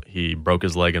Cupp, he broke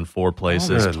his leg in 4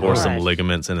 places, tore some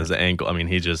ligaments in his ankle. I mean,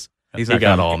 he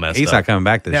got all messed up. He's not coming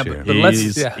back this year.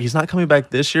 But he's not coming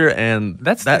back this year, and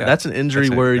that's an injury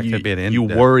where you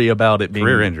worry about it being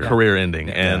career ending,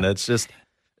 and that's just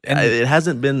it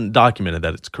hasn't been documented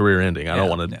that it's career ending. I don't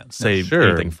want to say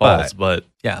anything false, but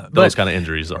those kind of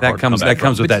injuries are hard to come back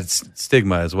comes from. with that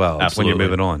stigma as well. Absolutely. When you're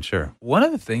moving on. Sure. One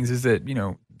of the things is that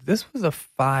this was a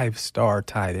 5-star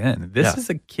tight end. This is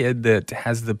a kid that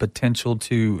has the potential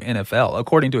to NFL,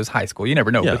 according to his high school. You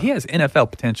never know, but he has NFL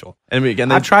potential. And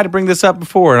again, I've tried to bring this up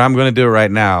before, and I'm going to do it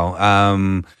right now.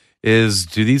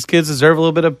 Do these kids deserve a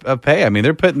little bit of pay? I mean,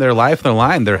 they're putting their life on the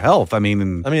line, their health. I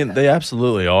mean, they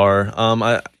absolutely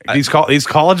are. These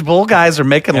college bowl guys are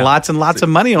making lots and lots of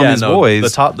money on these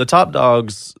boys. The top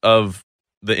dogs of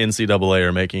the NCAA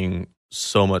are making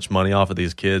so much money off of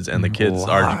these kids, and the kids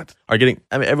are getting.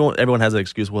 I mean, everyone has an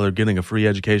excuse. Well, they're getting a free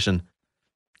education.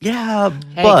 Yeah,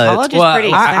 but college is pretty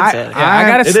expensive.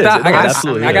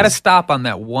 I gotta stop on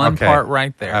that one part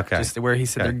right there. Okay. Just where he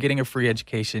said they're getting a free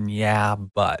education. Yeah,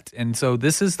 but. And so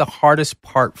this is the hardest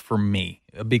part for me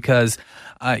because,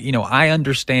 I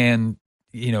understand,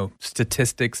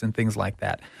 statistics and things like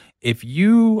that. If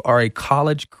you are a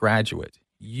college graduate,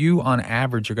 you on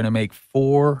average are going to make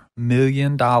 $4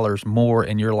 million more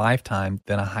in your lifetime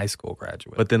than a high school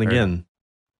graduate. But then again,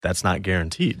 that's not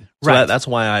guaranteed. So that's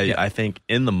why I think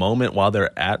in the moment while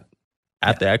they're at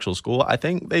the actual school, I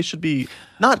think they should be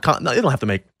they don't have to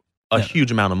make a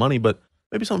huge amount of money, but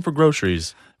maybe something for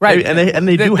groceries. Right. Maybe, and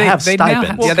they do have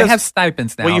stipends. They have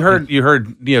stipends now. Well, you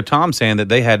heard Tom saying that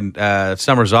they had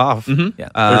summers off. Mm-hmm.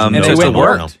 And they went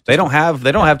work. They don't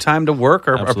have time to work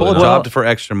or pull a job for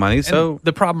extra money. So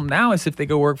the problem now is if they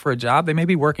go work for a job, they may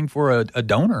be working for a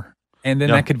donor. And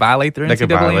then that could violate their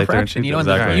NCAA infraction. And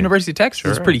the University of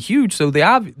Texas is pretty huge, so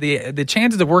the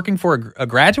chances of working for a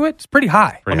graduate is pretty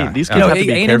high. These kids have to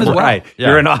be careful. Well. Right.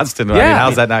 You're in Austin. Yeah. I mean,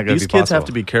 how's that not going to be possible? These kids have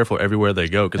to be careful everywhere they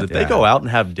go because if they go out and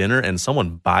have dinner and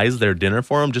someone buys their dinner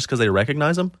for them just because they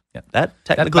recognize them, that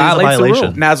technically is a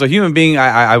violation. Now, as a human being,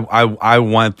 I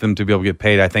want them to be able to get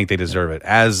paid. I think they deserve it.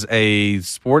 As a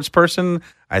sports person,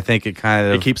 I think it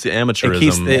keeps the amateurism. It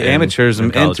keeps the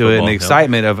amateurism into it and the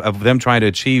excitement of them trying to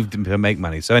achieve to make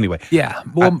money. So anyway,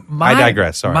 I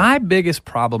digress. Sorry. My biggest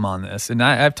problem on this, and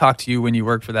I've talked to you when you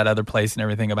worked for that other place and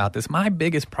everything about this. My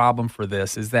biggest problem for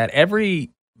this is that every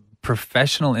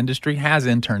professional industry has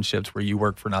internships where you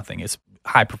work for nothing. It's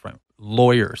high performance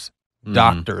lawyers,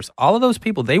 doctors, all of those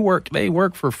people. They work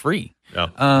for free. Yeah.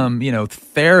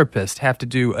 Therapists have to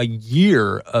do a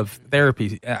year of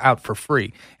therapy out for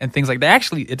free and things like that.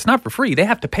 Actually, it's not for free. They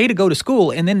have to pay to go to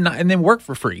school and then work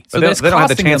for free. So they don't have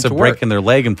the chance of breaking their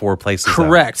leg in 4 places.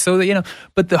 Correct. So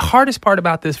but the hardest part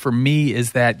about this for me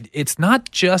is that it's not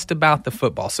just about the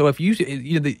football. So if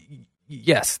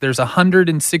yes, there's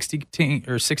 116 teams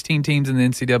in the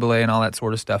NCAA and all that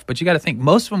sort of stuff. But you got to think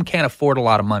most of them can't afford a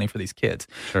lot of money for these kids.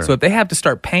 Sure. So if they have to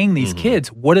start paying these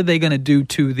kids, what are they going to do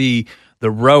to the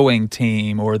rowing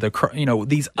team or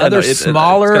these other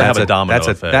smaller? It's gonna have a domino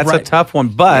effect. That's a tough one.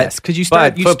 But because football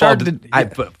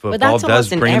that's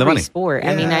does in bring the every money. Sport.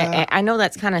 Yeah. I mean, I know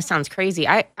that kind of sounds crazy.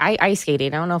 I ice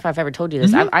skated. I don't know if I've ever told you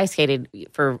this. I've ice skated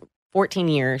for 14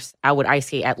 years. I would ice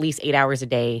skate at least 8 hours a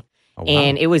day. Oh, wow.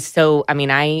 And it was so, I mean,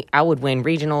 I would win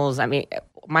regionals. I mean,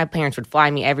 my parents would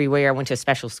fly me everywhere. I went to a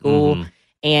special school. Mm-hmm.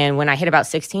 And when I hit about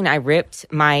 16, I ripped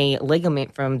my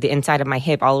ligament from the inside of my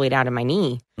hip all the way down to my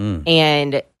knee.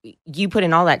 And you put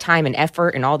in all that time and effort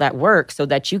and all that work so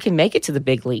that you can make it to the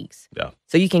big leagues. Yeah.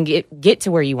 So you can get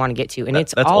to where you want to get to. And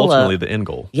that's ultimately the end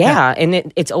goal. Yeah.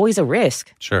 And it's always a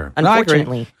risk. Sure.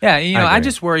 Unfortunately. I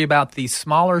just worry about these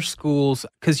smaller schools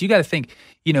because you got to think,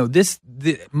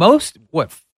 most,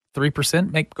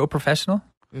 3% go professional?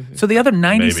 Mm-hmm. So the other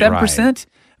 97%,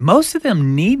 most of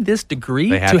them need this degree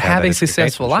to have a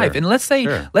successful life. And let's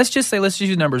just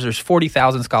use numbers. There's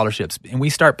 40,000 scholarships, and we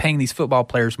start paying these football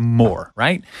players more,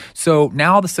 right? So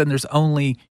now all of a sudden there's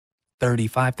only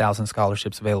 35,000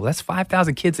 scholarships available. That's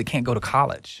 5,000 kids that can't go to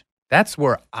college. That's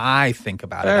where I think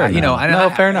about it.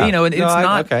 Fair enough.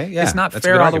 It's not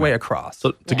fair all the way across.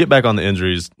 So to get back on the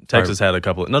injuries, Texas had a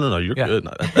couple. No, you're good.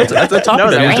 That's a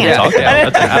topic that needs to be talked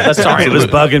about. Sorry, it was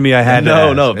bugging me. I had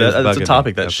that's a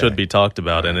topic that should be talked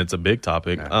about, and it's a big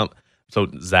topic. Yeah. So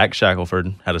Zach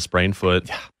Shackelford had a sprained foot.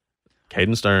 Yeah.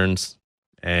 Caden Stearns,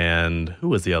 and who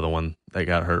was the other one that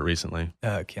got hurt recently?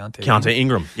 Keontae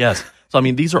Ingram. Yes. So I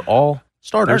mean, these are all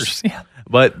starters. Yeah.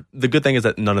 But the good thing is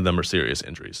that none of them are serious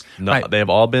injuries. They have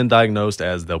all been diagnosed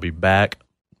as they'll be back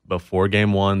before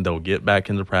game one. They'll get back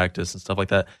into practice and stuff like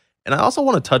that. And I also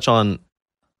want to touch on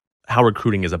how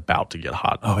recruiting is about to get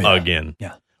hot again.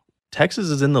 Yeah. Texas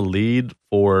is in the lead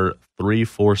for 3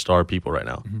 4-star people right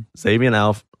now. Mm-hmm.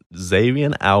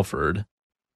 Xavier Alford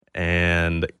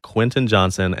and Quentin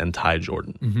Johnson and Ty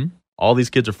Jordan. Mm-hmm. All these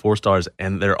kids are 4 stars,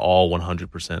 and they're all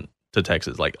 100% to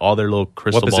Texas. Like all their little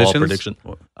crystal What ball positions? prediction.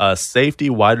 Safety,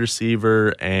 wide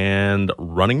receiver, and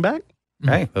running back.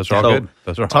 Hey, those are all So, good.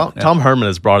 Those are Tom Herman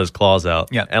has brought his claws out.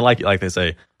 Yeah. And like they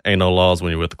say, ain't no laws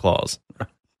when you're with the claws.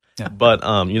 Yeah. But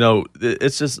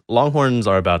it's just Longhorns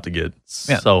are about to get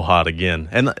so hot again,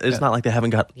 and it's not like they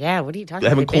haven't got. Yeah, what are you talking They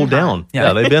about? haven't cooled down. Yeah.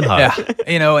 Yeah, they've been hot.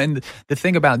 Yeah. And the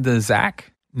thing about the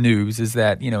Zach news is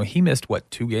that he missed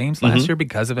 2 games last year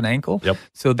because of an ankle. Yep.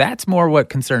 So that's more what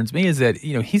concerns me is that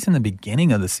he's in the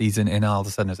beginning of the season and all of a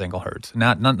sudden his ankle hurts,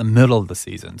 not in the middle of the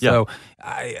season. Yeah. So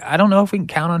I don't know if we can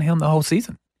count on him the whole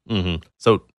season. Mm-hmm.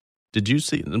 So did you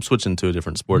see? I'm switching to a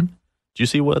different sport. Mm-hmm. Did you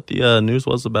see what the news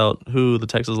was about who the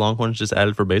Texas Longhorns just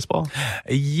added for baseball?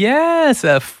 Yes,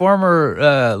 a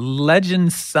former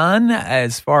legend's son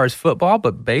as far as football,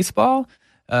 but baseball.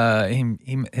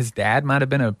 His dad might have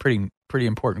been a pretty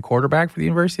important quarterback for the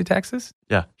University of Texas.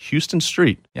 Yeah, Houston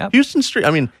Street. Yeah, Houston Street.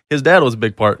 I mean, his dad was a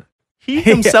big part. He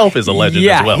himself is a legend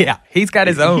as well. Yeah, he's got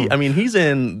his own. He's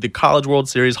in the College World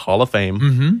Series Hall of Fame.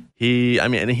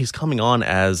 Mm-hmm. And he's coming on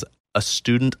as a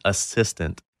student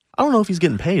assistant. I don't know if he's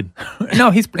getting paid.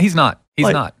 No, he's not. He's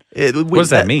not. What does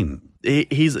that mean?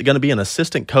 He's going to be an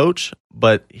assistant coach,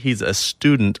 but he's a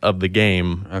student of the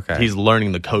game. Okay. He's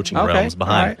learning the coaching realms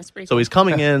behind. Right. That's pretty So cool. he's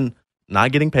coming in,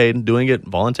 not getting paid, doing it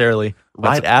voluntarily,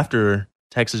 right after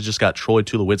Texas just got Troy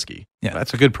Tulowitzki. Yeah,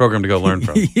 that's a good program to go learn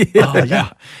from.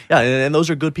 Yeah, and those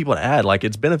are good people to add. Like,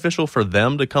 it's beneficial for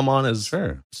them to come on as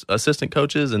assistant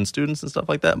coaches and students and stuff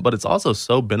like that, but it's also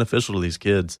so beneficial to these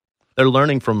kids. They're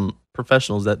learning from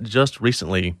professionals that just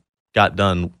recently got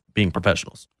done being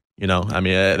professionals.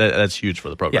 That's huge for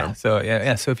the program.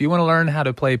 Yeah. So if you want to learn how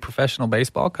to play professional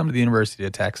baseball, come to the University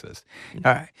of Texas.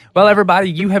 All right. Well,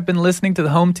 everybody, you have been listening to the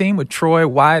Home Team with Troy,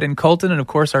 Wyatt, and Colton, and of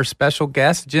course our special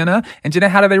guest, Jena. And Jena,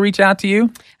 how do they reach out to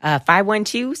you?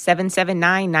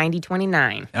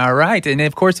 512-779-9029. All right. And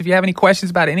of course, if you have any questions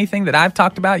about anything that I've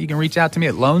talked about, you can reach out to me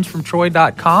at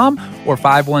loansfromtroy.com or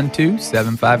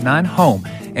 512-759-HOME.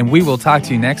 And we will talk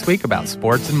to you next week about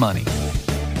sports and money.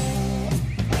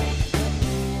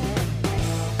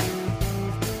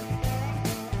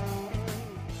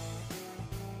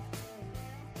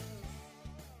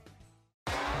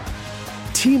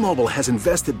 T-Mobile has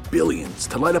invested billions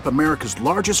to light up America's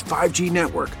largest 5G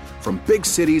network, from big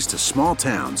cities to small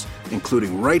towns,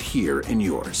 including right here in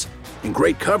yours. And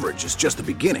great coverage is just the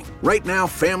beginning. Right now,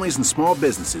 families and small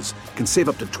businesses can save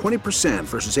up to 20%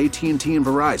 versus AT&T and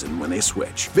Verizon when they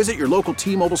switch. Visit your local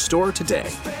T-Mobile store today.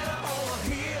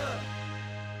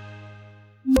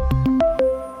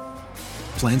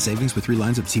 Plan savings with 3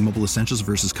 lines of T-Mobile Essentials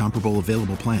versus comparable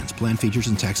available plans. Plan features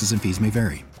and taxes and fees may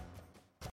vary.